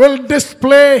 God will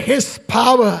display his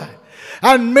power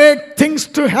and make things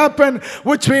to happen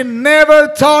which we never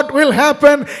thought will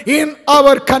happen in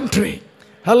our country.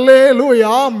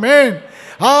 Hallelujah, amen,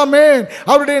 ஆமென்.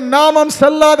 அவருடைய நாமம்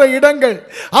செல்லாத இடங்கள்,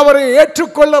 அவரை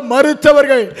ஏற்றுக்கொள்ள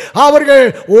மறுத்தவர்கள், அவர்கள்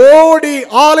ஓடி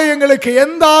ஆலயங்களுக்கு,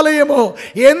 எந்த ஆலயமோ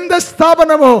எந்த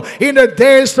ஸ்தாபனமோ இந்த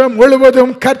தேசம்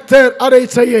முழுவதும் கர்த்தர் அதை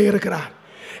செய்ய இருக்கிறார்.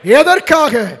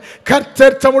 எதற்காக?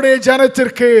 கர்த்தர் தம்முடைய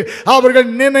ஜனத்திற்கு அவர்கள்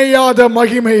நினையாத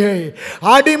மகிமையை,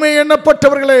 அடிமை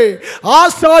எண்ணப்பட்டவர்களை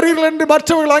ஆசாரியர்கள் என்று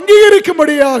மற்றவர்கள்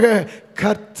அங்கீகரிக்கும்படியாக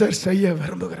கர்த்தர் செய்ய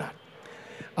விரும்புகிறார்.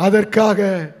 அதற்காக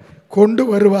கொண்டு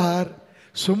வருவார்.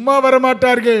 சும்மா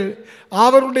வரமாட்டார்கள்,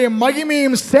 அவருடைய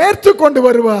மகிமையும் சேர்த்து கொண்டு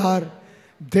வருவார்.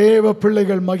 தேவ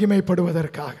பிள்ளைகள்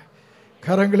மகிமைப்படுவதற்காக.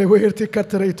 கரங்களை உயர்த்தி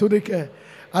கர்த்தரை துதிக்க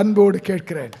அன்போடு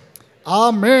கேட்கிறேன்.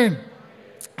 ஆமென்,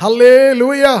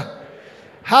 ஹல்லேலூயா,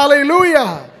 ஹல்லேலூயா.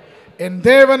 என்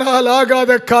தேவனால்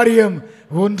ஆகாத காரியம்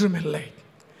ஒன்றுமில்லை.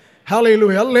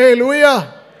 ஹல்லேலூயா, ஹல்லேலூயா.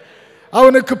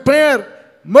 அவனுக்கு பெயர்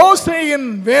மோசேயின்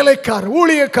வேலைக்காரன்,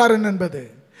 ஊழியக்காரன் என்பது.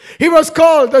 He was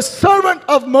called the servant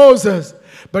of Moses,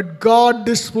 but God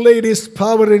displayed his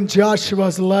power in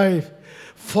Joshua's life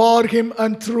for him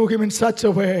and through him in such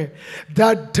a way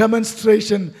that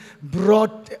demonstration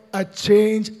brought a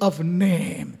change of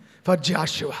name for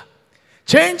Joshua,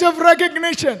 change of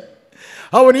recognition.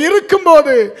 அவன்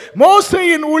இருக்கும்போது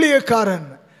மோசேயின் ஊழியக்காரன்,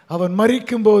 அவன்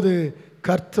மரிக்கும்போது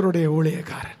கர்த்தருடைய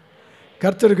ஊழியக்காரன்.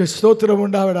 கர்த்தருக்கு ஸ்தோத்திரம்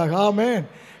உண்டாவதாக. ஆமென்.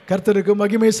 கர்த்தருக்கு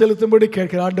மகிமை செலுத்தும்படி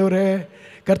கேட்கிற ஆண்டவரே,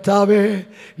 கர்த்தாவே,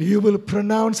 you will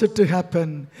pronounce it to happen,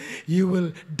 you will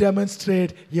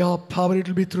demonstrate your power, it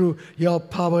will be through your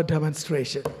power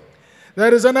demonstration.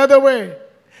 There is another way.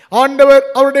 ஆண்டவர்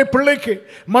அவருடைய பிள்ளைக்கு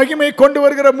மகிமை கொண்டு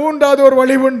வருகிற மூன்றாவது ஒரு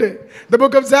வழி உண்டு. The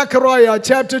book of Zechariah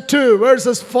chapter 2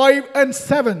 verses 5 and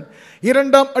 7,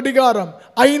 இரண்டாம் அதிகாரம்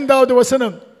 5வது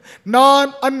வசனம். நான்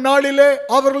அந்நாளிலே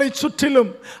அவர்களை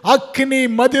சுற்றிலும் அக்கினி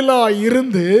மதிலாய்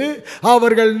இருந்து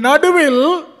அவர்கள் நடுவில்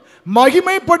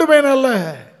மகிமைப்படுவேன் அல்ல.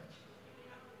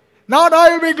 Not I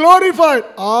will be glorified,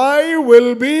 I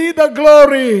will be the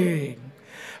glory.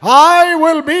 I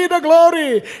will be the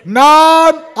glory.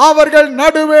 நான் அவர்கள்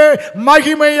நடுவே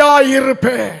மகிமையாய்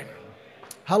இருப்பேன்.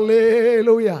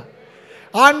 ஹல்லேலூயா.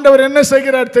 ஆண்டவர் என்ன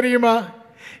செய்கிறார் தெரியுமா?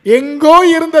 எங்கோ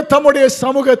இருந்த தம்முடைய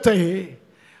சமூகத்தை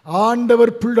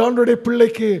ஆண்டவர் ஆண்டவருடைய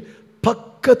பிள்ளைக்கு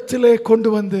பக்கத்திலே கொண்டு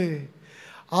வந்து,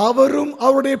 அவரும்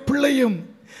அவருடைய பிள்ளையும்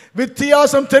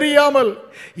வித்தியாசம் தெரியாமல்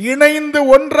இணைந்து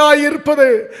ஒன்றாயிருப்பது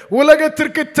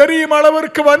உலகத்திற்கு தெரியும்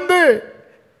அளவிற்கு வந்து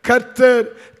கர்த்தர்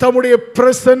தம்முடைய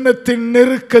பிரசன்னத்தின்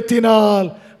நெருக்கத்தினால்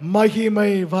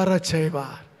மகிமை வர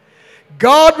செய்வார்.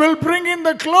 God will bring in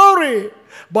the glory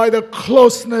by the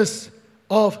closeness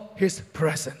of his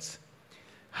presence.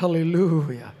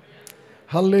 Hallelujah,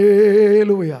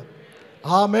 hallelujah,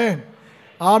 amen,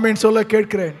 amen சொல்ல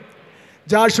கேட்கிறேன்.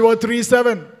 Joshua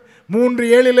 3:7,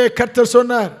 3:7 கர்த்தர்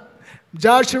சொன்னார்,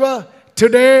 Joshua,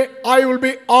 today I will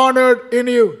be honored in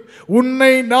you.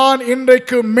 உன்னை நான்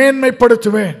இன்றைக்கு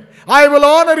மேன்மைப்படுத்துவேன். I will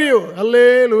honor you.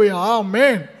 Hallelujah,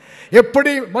 amen.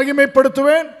 எப்படி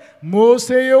மகிமைப்படுத்துவேன்?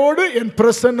 மோசேயோடு என்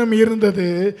பிரசன்னம் இருந்தது,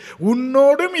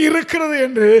 உன்னோடும் இருக்கிறது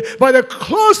என்று, by the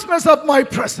closeness of my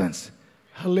presence.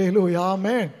 Hallelujah,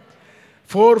 amen.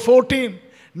 4:14,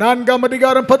 4ஆம்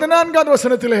அதிகாரம் 14ஆம்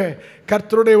வசனத்திலே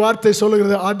கர்த்தருடைய வார்த்தை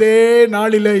சொல்லுகிறது, அதே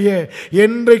நாளிலேயே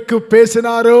என்றைக்கு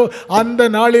பேசினாரோ அந்த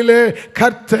நாளிலே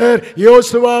கர்த்தர்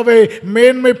யோசுவாவை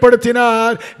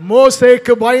மேன்மைப்படுத்தினார்.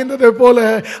 மோசேக்கு பயந்தது போல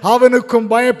அவனுக்கும்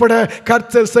பயப்பட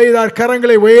கர்த்தர் செய்தார்.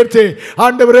 கரங்களை உயர்த்தி,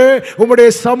 ஆண்டவரே உம்முடைய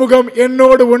சமூகம்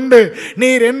என்னோடு உண்டு,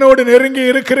 நீர் என்னோடு நெருங்கி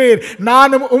இருக்கிறீர்,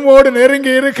 நானும் உம்மோடு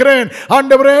நெருங்கி இருக்கிறேன்.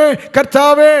 ஆண்டவரே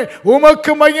கர்த்தாவே,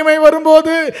 உமக்கு மகிமை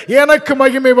வரும்போது எனக்கு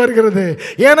மகிமை வருகிறது,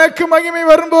 எனக்கு மகிமை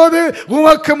வரும்போது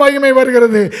உமக்கு மகிமை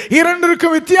வருகிறது.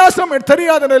 இரண்டிற்கும் வித்தியாசம்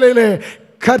தெரியாத நிலையிலே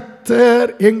கர்த்தர்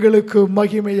எங்களுக்கு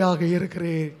மகிமையாக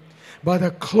இருக்கிறீர். By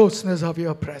the closeness of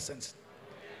your presence.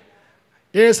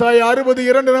 ஏசாயா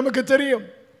 60:2 நமக்கு தெரியும்.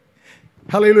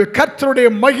 ஹல்லேலூயா. கர்த்தருடைய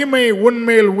மகிமை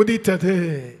உன்மேல் உதித்தது.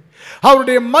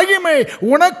 அவருடைய மகிமை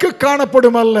உனக்கு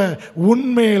காணப்படும் அல்ல,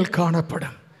 உன்மேல்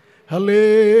காணப்படும்.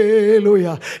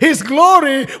 Hallelujah. His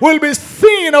glory will be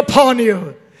seen upon you.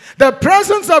 The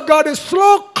presence of God is so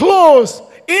close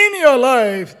in your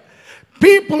life.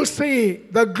 People see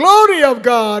the glory of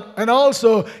God and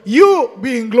also you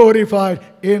being glorified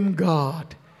in God.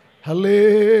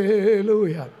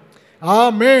 Hallelujah.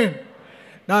 Amen.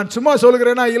 நான் சும்மா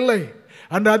சொல்கிறேனா இல்லை.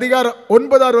 அந்த அதிகாரம்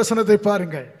 9ஆம் வசனத்தை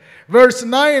பாருங்கள். Verse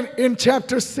 9 in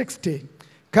chapter 16.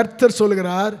 கர்த்தர்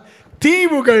சொல்கிறார்,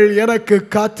 தீவுகள் எனக்கு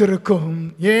காத்திருக்கும்,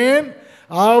 ஏன்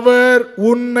அவர்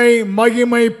உன்னை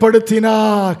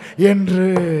மகிமைப்படுத்தினார் என்று.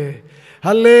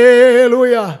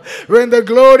 Hallelujah. When the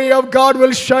glory of God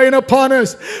will shine upon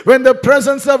us, when the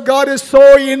presence of God is so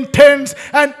intense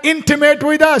and intimate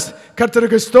with us,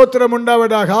 கர்த்தருக்கு ஸ்தோத்திரம்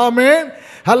உண்டாவதாக. ஆமென்.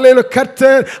 ஹல்லேலூயா.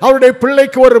 கர்த்தர் அவருடைய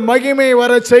பிள்ளைக்கு ஒரு மகிமை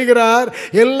வர செய்கிறார்.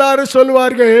 எல்லாரும்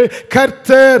சொல்வார்கள்,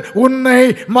 கர்த்தர் உன்னை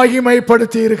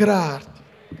மகிமைப்படுத்தி இருக்கிறார்.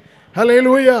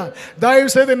 ஹல்லேலூயா. தயவு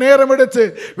செய்து நேரம் எடுத்து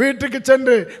வீட்டுக்கு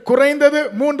சென்று குறைந்தது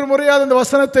 3 முறையாவது அந்த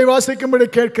வசனத்தை வாசிக்கும்படி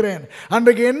கேட்கிறேன்.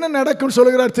 அன்றைக்கு என்ன நடக்கும்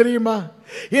சொல்கிறார் தெரியுமா?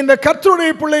 இந்த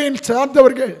கர்த்தருடைய பிள்ளையின்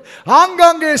சார்ந்தவர்கள்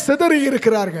ஆங்காங்கே சிதறி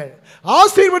இருக்கிறார்கள்,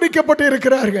 ஆசீர்வதிக்கப்பட்டு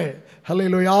இருக்கிறார்கள்.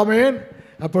 ஹல்லேலூயா. ஆமென்.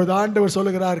 அப்பொழுது ஆண்டவர்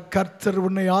சொல்லுகிறார், கர்த்தர்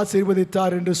உன்னை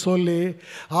ஆசீர்வதித்தார் என்று சொல்லி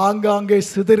ஆங்காங்கே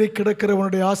சிதறி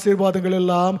கிடக்கிறவனுடைய ஆசீர்வாதங்கள்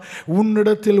எல்லாம்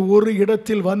உன்னிடத்தில் ஒரு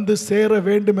இடத்தில் வந்து சேர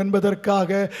வேண்டும்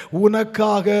என்பதற்காக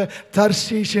உனக்காக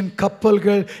தர்ஷீஷின்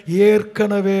கப்பல்கள்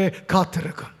ஏற்கனவே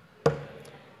காத்திருக்கும்.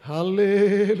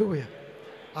 ஹல்லேலூயா.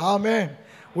 ஆமென்.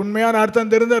 உண்மையான அர்த்தம்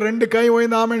தெரிந்த 2 கை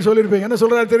ஓய்ந்து ஆமென் சொல்லியிருப்பேன். என்ன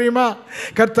சொல்றார் தெரியுமா?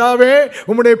 கர்த்தாவே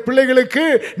உம்முடைய பிள்ளைகளுக்கு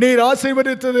நீர்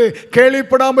ஆசீர்வதித்தது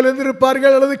கேள்விப்படாமல்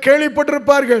இருந்திருப்பார்கள் அல்லது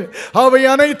கேள்விப்பட்டிருப்பார்கள். அவை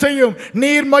அனைத்தையும்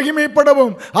நீர்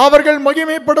மகிமைப்படவும் அவர்கள்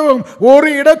மகிமைப்படவும் ஒரு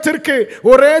இடத்திற்கு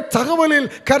ஒரே தகவலில்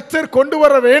கர்த்தர் கொண்டு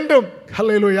வர வேண்டும்.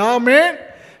 ஹல்லேலூயா. ஆமென்.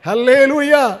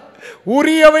 ஹல்லேலூயா.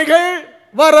 உரியவைகள்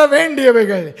வர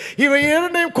வேண்டியவைகள் இவை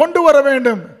இரண்டையும் கொண்டு வர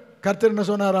வேண்டும். கர்த்தர் என்ன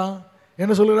சொன்னாராம்?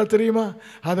 என்ன சொல்கிறார் தெரியுமா?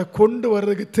 அதை கொண்டு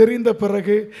வர்றதுக்கு தெரிந்த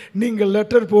பிறகு நீங்கள்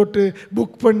லெட்டர் போட்டு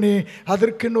புக் பண்ணி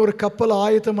அதற்குன்னு ஒரு கப்பல்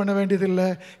ஆயத்தம் பண்ண வேண்டியதில்லை.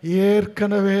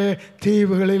 ஏற்கனவே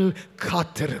தீவுகளில்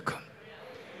காத்திருக்கும்.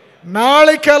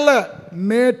 நாளைக்கு அல்ல,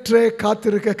 நேற்றே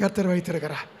காத்திருக்க கர்த்தர்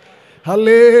வைத்திருக்கிறார்.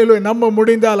 ஹல்லேலூயா. நம்ம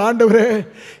முடிந்தால் ஆண்டவரே,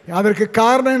 அதற்கு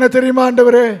காரணம் என்ன தெரியுமா?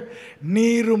 ஆண்டவரே,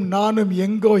 நீரும் நானும்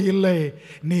எங்கோ இல்லை,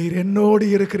 நீர் என்னோடு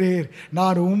இருக்கிறீர்,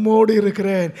 நான் உம்மோடு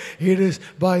இருக்கிறேன். It is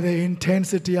by the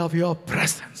intensity of your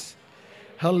presence.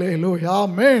 Hallelujah.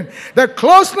 Amen. The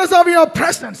closeness of your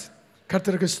presence.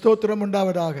 கர்த்தருக்கு ஸ்தோத்திரம்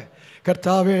உண்டாவதாக.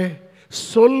 கர்த்தாவே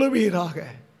சொல்லுவீராக,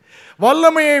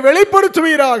 வல்லமையை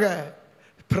வெளிப்படுத்துவீராக,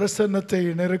 பிரசன்னத்தை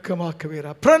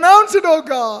நெருக்கமாக்குவீராக. Pronounce it, oh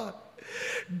God.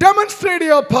 Demonstrate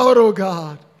your power, oh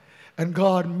God. And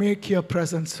God, make your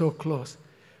presence so close.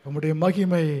 உம்முடைய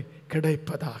மகிமை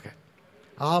கிடைப்பதாக.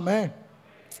 ஆமென்.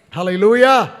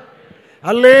 ஹல்லேலூயா.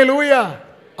 அல்லேலூயா.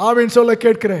 ஆமென் சொல்ல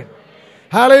கேட்கிறேன்.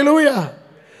 ஹல்லேலூயா.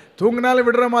 தூங்கினாலும்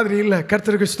விடுற மாதிரி இல்லை.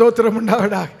 கர்த்தருக்கு ஸ்தோத்திரம்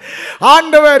உண்டாவதாக.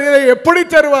 ஆண்டவர் இதை எப்படி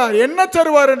தருவார், என்ன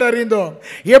தருவார் என்று அறிந்தோம்,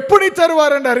 எப்படி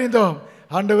தருவார் என்று அறிந்தோம்.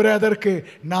 ஆண்டவரே, அதற்கு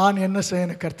நான் என்ன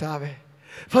செய்யணும் கர்த்தாவே?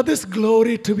 For this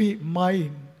glory to be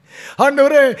mine.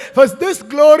 ஆண்டவரே, for this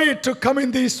glory to come in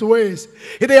these ways.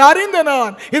 இதை அறிந்த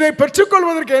நான் இதை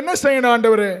பெற்றுக்கொள்வதற்கு என்ன செய்யணும்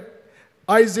ஆண்டவரே?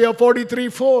 Isaiah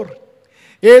 43:4,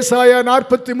 ஏசாயா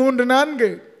 43:4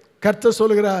 கர்த்தர்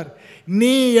சொல்கிறார்,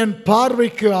 நீ என்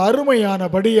பார்வைக்கு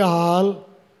அருமையானபடியால்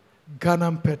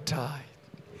கனம் பெற்றாய்.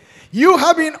 You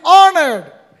have been honored.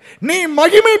 நீ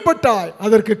மகிமைப்பட்டாய்.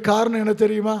 அதற்கு காரணம் என்ன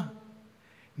தெரியுமா?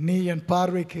 நீ என்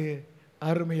பார்வைக்கு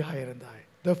அருமையாயிருந்தாய்.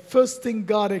 The first thing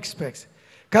God expects.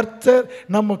 கர்த்தர்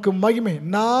நமக்கு மகிமை,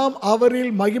 நாம் அவரில்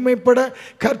மகிமைப்பட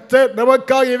கர்த்தர்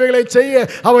நமக்காக இவைகளை செய்ய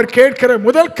அவர் கேட்கிற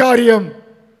முதல் காரியம்,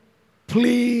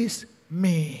 please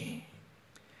me.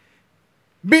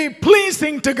 Be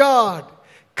pleasing to God.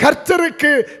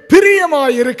 கர்த்தருக்கு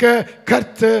பிரியமாய் இருக்க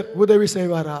கர்த்தர் உதவி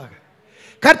செய்வாராக.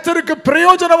 கர்த்தருக்கு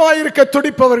பிரயோஜனமாய் இருக்க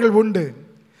துடிப்பவர்கள் உண்டு,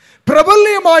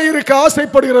 பிரபல்யமாய் இருக்க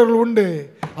ஆசைப்படுகிறவர்கள் உண்டு.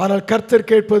 ஆனால் கர்த்தர்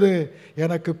கேட்பது,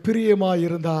 எனக்கு பிரியமாய்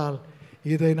இருந்தால்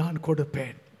இதை நான்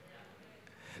கொடுப்பேன்.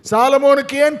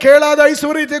 சாலமோனுக்கு ஏன் கேளாத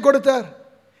ஐஸ்வர்யத்தை கொடுத்தார்?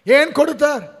 ஏன்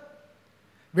கொடுத்தார்?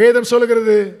 வேதம்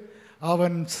சொல்கிறது,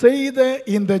 அவன் செய்த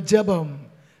இந்த ஜெபம்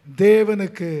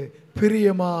தேவனுக்கு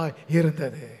பிரியமாய்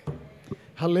இருந்தது.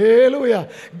 Hallelujah.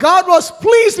 God was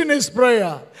pleased in his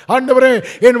prayer. ஆண்டவரே,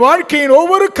 என் வாழ்க்கையின்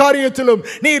ஒவ்வொரு காரியத்திலும்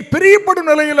நீர் பிரியப்படும்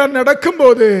நிலையில்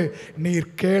நடக்கும்போது நீர்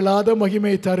கேளாத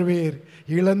மகிமையை தருவீர்,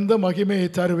 இழந்த மகிமையை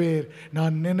தருவீர்,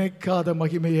 நான் நினைக்காத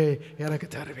மகிமையை எனக்கு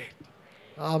தருவீர்.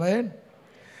 ஆமென்.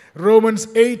 Romans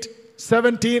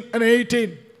 8:17 and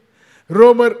 18.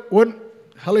 ரோமர் 1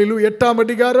 ஹல்லேலூயா 8ஆம்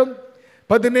அதிகாரம்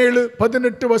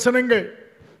 17-18 வசனங்கள்.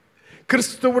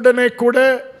 கிறிஸ்துவுடனே கூட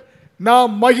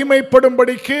நாம்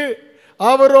மகிமைப்படும்படிக்கு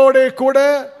அவரோட கூட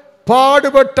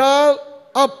பாடுபட்டால்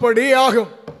அப்படி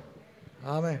ஆகும்.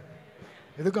 ஆமென்.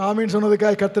 இதுக்கு ஆமீன்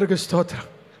சொன்னதுக்காக கர்த்தருக்கு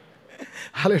ஸ்தோத்திரம்.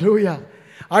 ஹல்லேலூயா.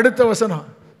 அடுத்த வசனம்,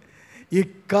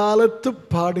 இக்காலத்து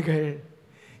பாடுகள்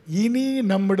இனி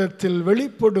நம்மிடத்தில்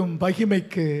வெளிப்படும்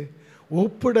மகிமைக்கு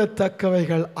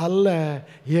ஒப்பிடத்தக்கவைகள் அல்ல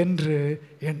என்று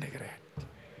எண்ணுகிறேன்.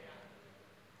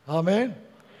 ஆமென்.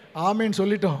 ஆமீன்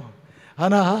சொல்லிட்டோம்.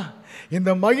 ஆனா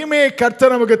இந்த மகிமையை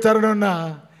கர்த்தர் நமக்கு தரணும்னா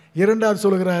இரண்டாவது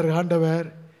சொல்கிறார் ஆண்டவர்,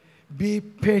 be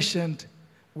patient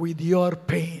with your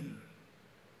pain.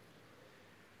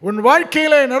 உன்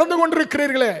வாழ்க்கையில நடந்து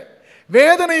கொண்டிருக்கிறீர்களே,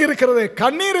 வேதனை இருக்கிறது,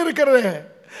 கண்ணீர் இருக்கிறது,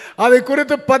 அதை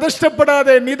குறித்து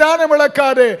பதஷ்டப்படாதே, நிதானம்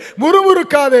இழக்காதே,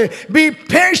 முறுமுறுக்காதே. be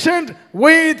patient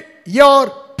with your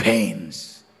pains.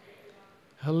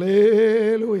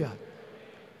 Hallelujah.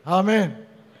 Amen.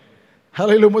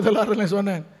 Hallelujah. முதலாவது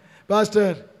சொன்னேன்,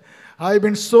 pastor, I've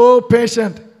been so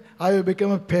patient, I have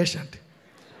become a patient.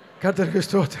 கர்த்தருக்கு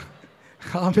ஸ்தோத்திரம்.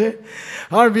 ஆமென்.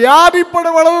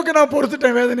 வியாதிப்படும் அளவுக்கு நான்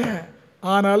பொறுத்துட்டேன் வேதனையை.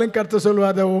 ஆனாலும் கர்த்தர்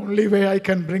சொல்வார், the only way I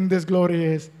can bring this glory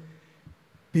is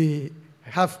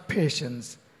have patience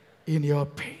in your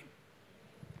pain.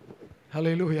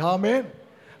 Hallelujah. ஆமென்.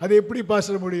 அது எப்படி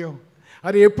பாஸ்டர் முடியும்?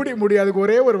 அது எப்படி முடியும்? அதுக்கு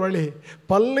ஒரே ஒரு வழி,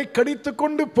 பல்லை கடித்து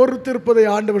கொண்டு பொறுத்திருப்பதை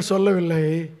ஆண்டவர் சொல்லவில்லை,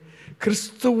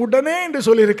 கிறிஸ்துவுடனே என்று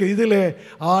சொல்லியிருக்கு. இதில்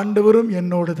ஆண்டவரும்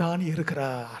என்னோடு தான்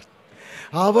இருக்கிறார்.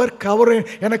 அவர்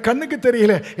எனக்கு கண்ணுக்கு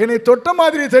தெரியல, என்னை தொட்ட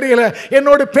மாதிரி தெரியல,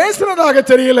 என்னோடு பேசுறதாக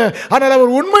தெரியல, ஆனால்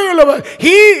அவர் உண்மையுள்ளவர்.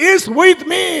 He is with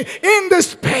me in this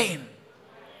pain.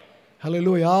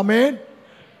 Hallelujah. Amen.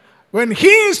 When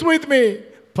he is with me,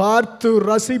 பார்த்து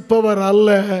ரசிப்பவர் அல்ல,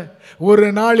 ஒரு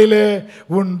நாளிலே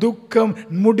உன் துக்கம்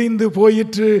முடிந்து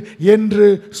போயிற்று என்று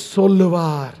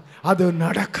சொல்லுவார். அது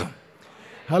நடக்கும்.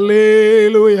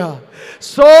 Hallelujah.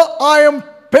 So I am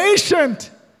patient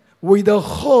with the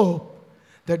hope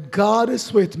that God is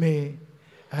with me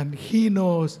and he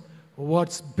knows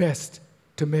what's best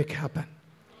to make happen.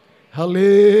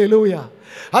 Hallelujah.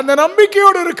 அந்த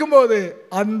நம்பிக்கையோடு இருக்கும்போது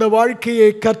அந்த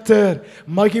வாழ்க்கையை கர்த்தர்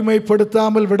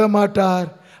மகிமைப்படுத்தாமல் விடமாட்டார்.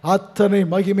 அத்தனை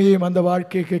மகிமையும் அந்த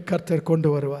வாழ்க்கைக்கு கர்த்தர் கொண்டு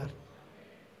வருவார்.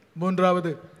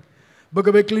 மூன்றாவது, Book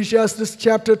of Ecclesiastes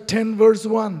chapter 10 verse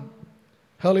 1.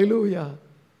 Hallelujah.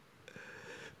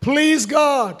 Please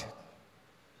God.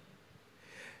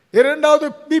 இரண்டாவது,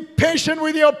 be patient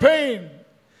with your pain.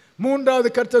 மூன்றாவது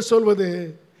கர்த்தர் சொல்வது,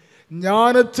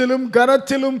 ஞானத்திலும்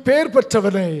கனத்திலும் பேர்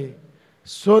பெற்றவனை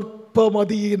சொற்ப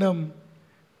மதியினம்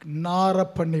நார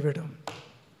பண்ணிவிடும்.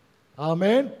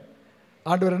 ஆமென்.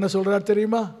 ஆண்டவர் என்ன சொல்றார்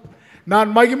தெரியுமா? நான்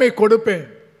மகிமை கொடுப்பேன்,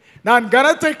 நான்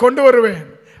கனத்தை கொண்டு வருவேன்,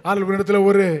 ஆனால் உன்னிடத்தில்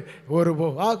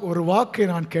ஒரு வாக்கை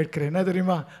நான் கேட்கிறேன். என்ன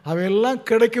தெரியுமா? அவையெல்லாம்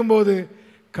கிடைக்கும்போது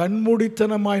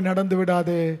கண்மூடித்தனமாய் நடந்து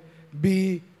விடாதே. be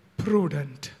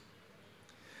prudent.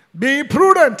 be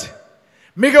prudent.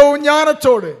 மிகவும்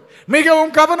ஞானத்தோடு,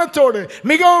 மிகவும் கவனத்தோடு,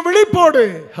 மிகவும் விழிப்போடு.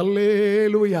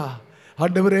 ஹல்லேலூயா.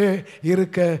 ஆண்டவரே,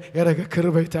 இருக்க எனக்கு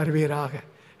கிருபை தருவீராக.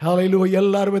 ஹல்லேலூயா.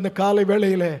 எல்லாரும் இந்த காலை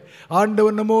வேளையிலே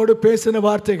ஆண்டவர் நம்மோடு பேசின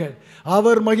வார்த்தைகள்,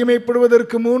 அவர்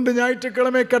மகிமைப்படுவதற்கு 3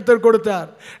 ஞாயிற்றுக்கிழமை கர்த்தர் கொடுத்தார்.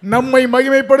 நம்மை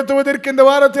மகிமைப்படுத்துவதற்கு இந்த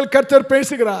வாரத்தில் கர்த்தர்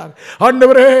பேசுகிறார்.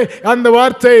 ஆண்டவரே, அந்த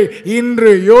வார்த்தை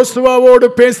இன்று யோசுவாவோடு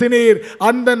பேசினீர்,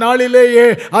 அந்த நாளிலேயே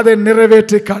அதை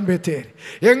நிறைவேற்றி காண்பித்தீர்.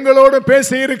 எங்களோடு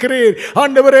பேசி இருக்கிறீர்.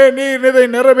 ஆண்டவரே, நீர் இதை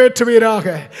நிறைவேற்றுவீராக.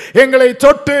 எங்களை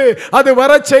தொட்டு அது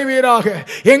வரச் செய்வீராக.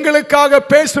 எங்களுக்காக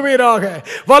பேசுவீராக.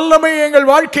 வல்லமை எங்கள்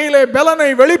வாழ்க்கையிலே பலனை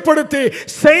வெளிப்படுத்தி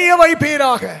செய்ய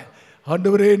வைப்பீராக.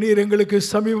 ஆண்டவரே, நீர் எங்களுக்கு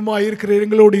சமீபமாக இருக்கிறீர்,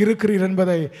 எங்களோடு இருக்கிறீர்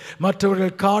என்பதை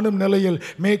மற்றவர்கள் காணும் நிலையில்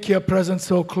make your presence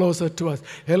so closer to us.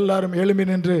 எல்லாரும் எழும்பி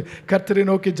நின்று கர்த்தரை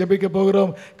நோக்கி ஜெபிக்க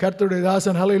போகிறோம். கர்த்தருடைய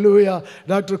தாசன் ஹல்லேலூயா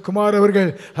டாக்டர் குமார் அவர்கள்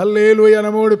ஹல்லேலூயா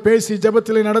நம்மோடு பேசி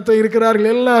ஜெபத்திலே நடத்த இருக்கிறார்கள்.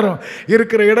 எல்லாரும்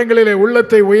இருக்கிற இடங்களிலே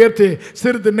உள்ளத்தை உயர்த்தி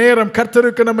சிறிது நேரம்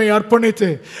கர்த்தருக்கு நம்மை அர்ப்பணித்து,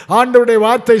 ஆண்டவருடைய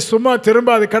வார்த்தை சும்மா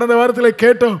திரும்பாது. கடந்த வாரத்தில்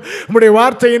கேட்டோம், உம்முடைய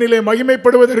வார்த்தையினிலே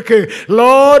மகிமைப்படுவதற்கு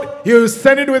Lord, you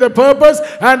sent it with a purpose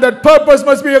and that purpose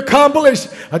must be accomplished.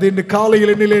 அது இந்த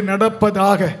காலையில் என்னிலே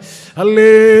நடப்பதாக.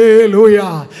 அல்லேலூயா.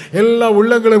 எல்லா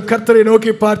உள்ளங்களும் கர்த்தரை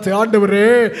நோக்கி பார்த்து, ஆண்டவரே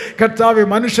கர்த்தாவே,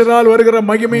 மனுஷரால் வருகிற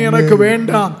மகிமை எனக்கு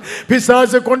வேண்டாம்,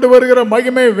 பிசாசு கொண்டு வருகிற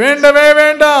மகிமை வேண்டவே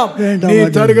வேண்டாம், நீ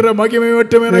தருகிற மகிமை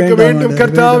மட்டும் எனக்கு வேண்டும்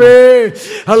கர்த்தாவே.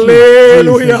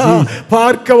 அல்லேலூயா.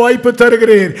 பார்க்க வாய்ப்பு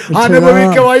தருகிறீர்,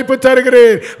 அனுபவிக்க வாய்ப்பு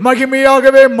தருகிறீர்,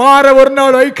 மகிமையாகவே மாற ஒரு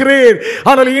நாள் வைக்கிறீர்.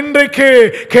 ஆனால் இன்றைக்கு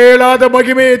கேளாத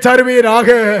மகிமையை தருவீராக,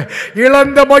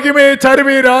 இழந்த மகிமையை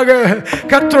தருவீராக.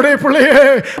 கர்த்தருடைய பிள்ளையே,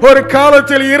 ஒரு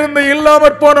காலத்தில் இருந்து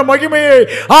இல்லாமற் போன மகிமையை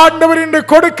ஆண்டவர் இன்று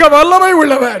கொடுக்க வல்லமை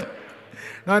உள்ளவர்.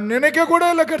 நான் நினைக்க கூட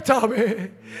இல்லை கர்த்தாவே.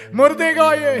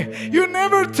 மொர்தெகாயே, you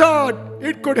never thought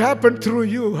it could happen through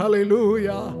you.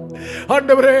 Hallelujah.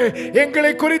 ஆண்டவரே,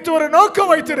 எங்களை குறித்து ஒரு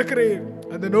நோக்கம் வைத்திருக்கிறீர்.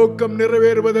 அந்த நோக்கம்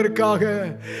நிறைவேறுவதற்காக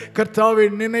கர்த்தாவை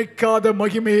நினைக்காத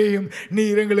மகிமையையும்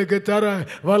நீர் எங்களுக்கு தர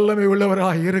வல்லமை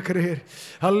உள்ளவராய் இருக்கிறீர்.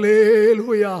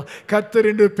 அல்லேலூயா. கர்த்தர்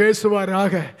இன்று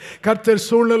பேசுவாராக, கர்த்தர்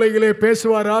சூழ்நிலைகளே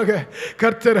பேசுவாராக.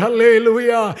 கர்த்தர்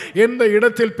அல்லேலூயா எந்த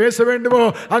இடத்தில் பேச வேண்டுமோ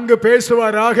அங்கு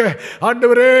பேசுவாராக.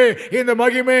 ஆண்டவரே, இந்த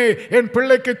மகிமை என்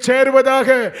பிள்ளைக்கு சேருவதாக,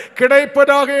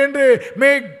 கிடைப்பதாக என்று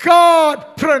may God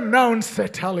pronounce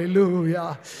it. Hallelujah.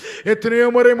 எத்தனையோ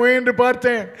முறை முயன்று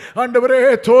பார்த்தேன் ஆண்டவரே,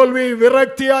 தோல்வி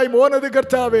விரக்தியாய் போனது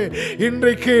கர்த்தாவே.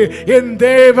 இன்றைக்கு என்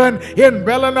தேவன் என்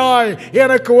பலனாய்,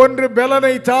 எனக்கு ஒன்று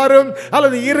பலனை தாரும்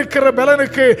அல்லது இருக்கிற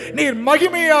பலனுக்கு நீர்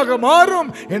மகிமையாக மாறும்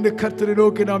என்று கர்த்தரை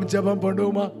நோக்கி நாம் ஜெபம்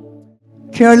பண்ணுவோமா?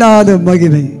 கேளாத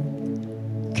மகிமை,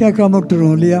 கேட்காம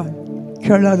விட்டுறோம் இல்லையா?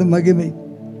 கேளாத மகிமை,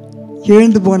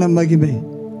 எழுந்து போன மகிமை,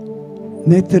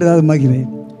 நினைத்திராத மகிமை.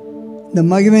 இந்த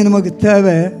மகிமை நமக்கு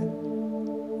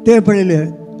தேவைப்படல.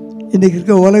 இன்றைக்கு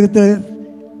இருக்க உலகத்தில்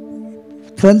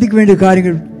சந்திக்க வேண்டிய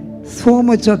காரியங்கள் so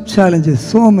much of challenges,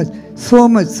 so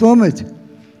much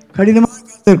கடினமாக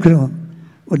இருக்கிறோம்.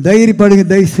 ஒரு தைரியப்படுங்க,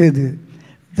 தயவு செய்து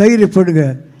தைரியப்படுங்க.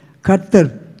 கர்த்தர்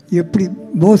எப்படி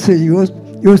மோசேயை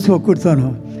யோசுவா கொடுத்தானோ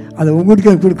அதை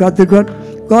உங்களுக்கு காத்திருக்கார்.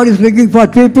 God is looking for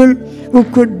people who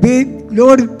could be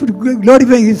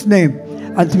glorifying His name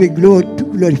and to be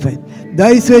glorified.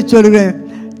 தயவு செய்து சொல்கிறேன்,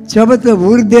 ஜெபத்தில்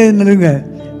உறுதியாக நில்லுங்க.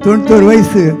 91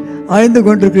 வயசு ஆய்ந்து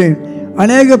கொண்டிருக்கிறேன்.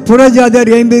 அநேக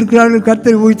புறஜாதியார் எழும்பி இருக்கிறார்கள்.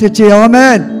 கர்த்தர் ஊழியத்தை செய்ய.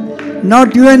 ஆமென்.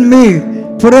 Not you and me.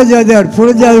 புறஜாதியார்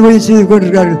ஊழியம் செய்து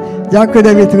கொண்டிருக்கிறார்கள்.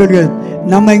 ஜாக்கிரதை வைத்துக் கொள்ளுங்கள்.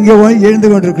 நம்ம இங்கே எழுந்து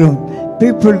கொண்டிருக்கிறோம்.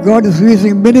 People, God is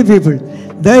using many people.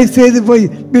 தயவுசெய்து போய்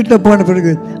வீட்டில் போன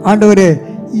பிறகு, ஆண்டவரே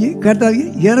கர்த்தர்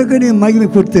எனக்கு நீ மகிமை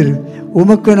கொடுத்துரு,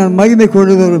 உமக்கு நான் மகிமை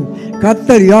கொண்டு வரும்.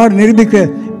 கர்த்தர் யார் நிரூபிக்க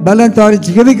பலன் தாரி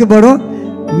ஜெபிக்கப்படும்.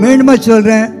 மீண்டுமா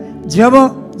சொல்கிறேன்,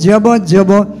 ஜெபம் ஜெபம்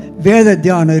ஜெபம் வேத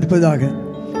தியானம் இருப்பதாக.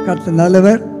 கர்த்தர்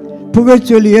நல்லவர்.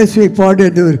 புகழ்ச்சொல்லி இயேசுவை பாடு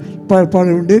என்று ஒரு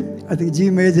பாடல் உண்டு. அதுக்கு ஜி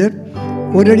மேஜர்.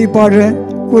 ஒரு அடி பாடுறேன்,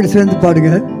 கூட சேர்ந்து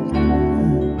பாடுங்க.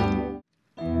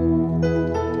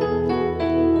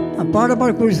 பாட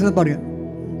கூட சேர்ந்து பாடுங்க.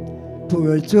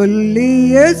 புகழ்ச்சொல்லி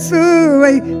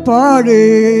இயேசுவை பாடு,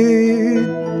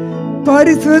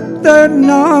 பரிசுத்த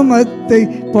நாமத்தை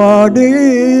பாடு.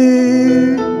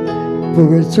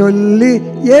 புகழ்ச்சொல்லி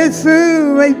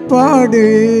இயேசுவை பாடு,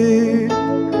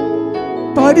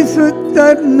 பரிசுத்த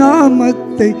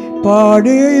நாமத்தை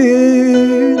பாடு.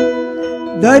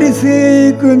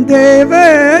 தரிசிக்கும்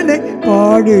தேவனை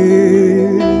பாடு,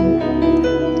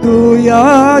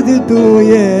 தூயாது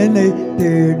தூயனை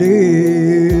தேடு.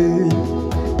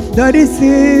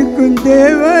 தரிசிக்கும்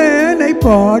தேவனை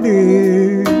பாடு,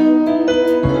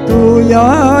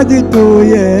 தூயாது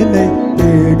தூயனை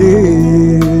தேடு.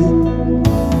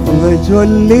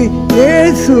 சொல்லி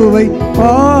இயேசுவை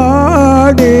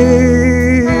பாடு.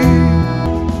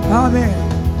 ஆமென்.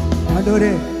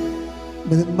 ஆண்டவரே,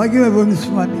 மகிமை வேண்டும்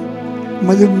சுவாமி.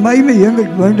 மகிமை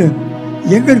எங்களுக்கு வேண்டும்,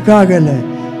 எங்களுக்காக அல்ல.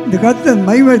 இந்த கர்த்தர்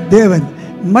மகிமை தேவன்,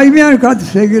 மகிமையான காத்து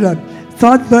செய்கிறார்.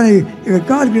 சாத்தானை எங்கள்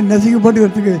கால்கள்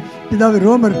நசிக்கப்பட்டுக்கிறதுக்கு பிதாவை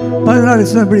ரோமர்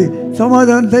 16 படி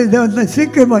சமாதானத்தை தேவன்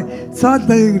சீக்கிரமாய்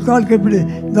சாத்தானை எங்கள் கால்கள்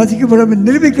நசிக்கப்படாமல்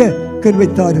நிரூபிக்க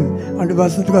கருவைத்தாரு. அந்த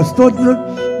வருஷத்துக்கு ஸ்தோத்திரம்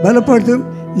பலப்படுத்தும்.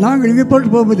 நாங்கள் இங்கே போட்டு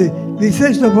போகும்போது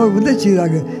விசேஷம் போக உதவி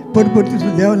செய்தாங்க. பொறுப்படுத்தி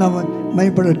தேவநாம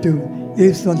மைப்படட்டும்.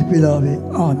 இயேசு அந்த பிதாவே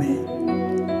ஆமென்.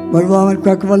 வருவாமல்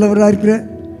காக்க வல்லவராக இருக்கிற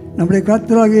நம்முடைய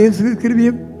கர்த்தராகிய இயேசு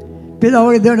கிருபையும்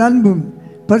பிதாவாகிய தேவன் அன்பும்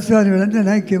பரிசுத்த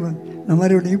ஆவியின் ஐக்கியமும்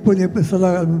நம்மளுடைய இப்போது எப்போ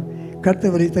சதாகாலமும்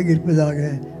கர்த்தவரை தங்கியிருப்பதாக.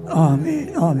 ஆமென்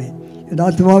ஆமென். என்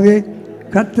ஆத்மாவே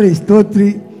கர்த்தரை ஸ்தோத்ரி,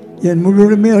 என்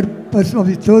முழுமே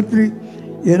பரிசுத்தமாவை ஸ்தோத்ரி.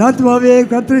 என் ஆத்மாவே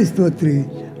கர்த்தரை ஸ்தோத்ரி,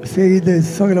 செய்த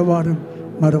சகலவாரும்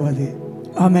மறவாதே.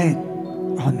 ஆமென்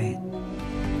ஆமென்.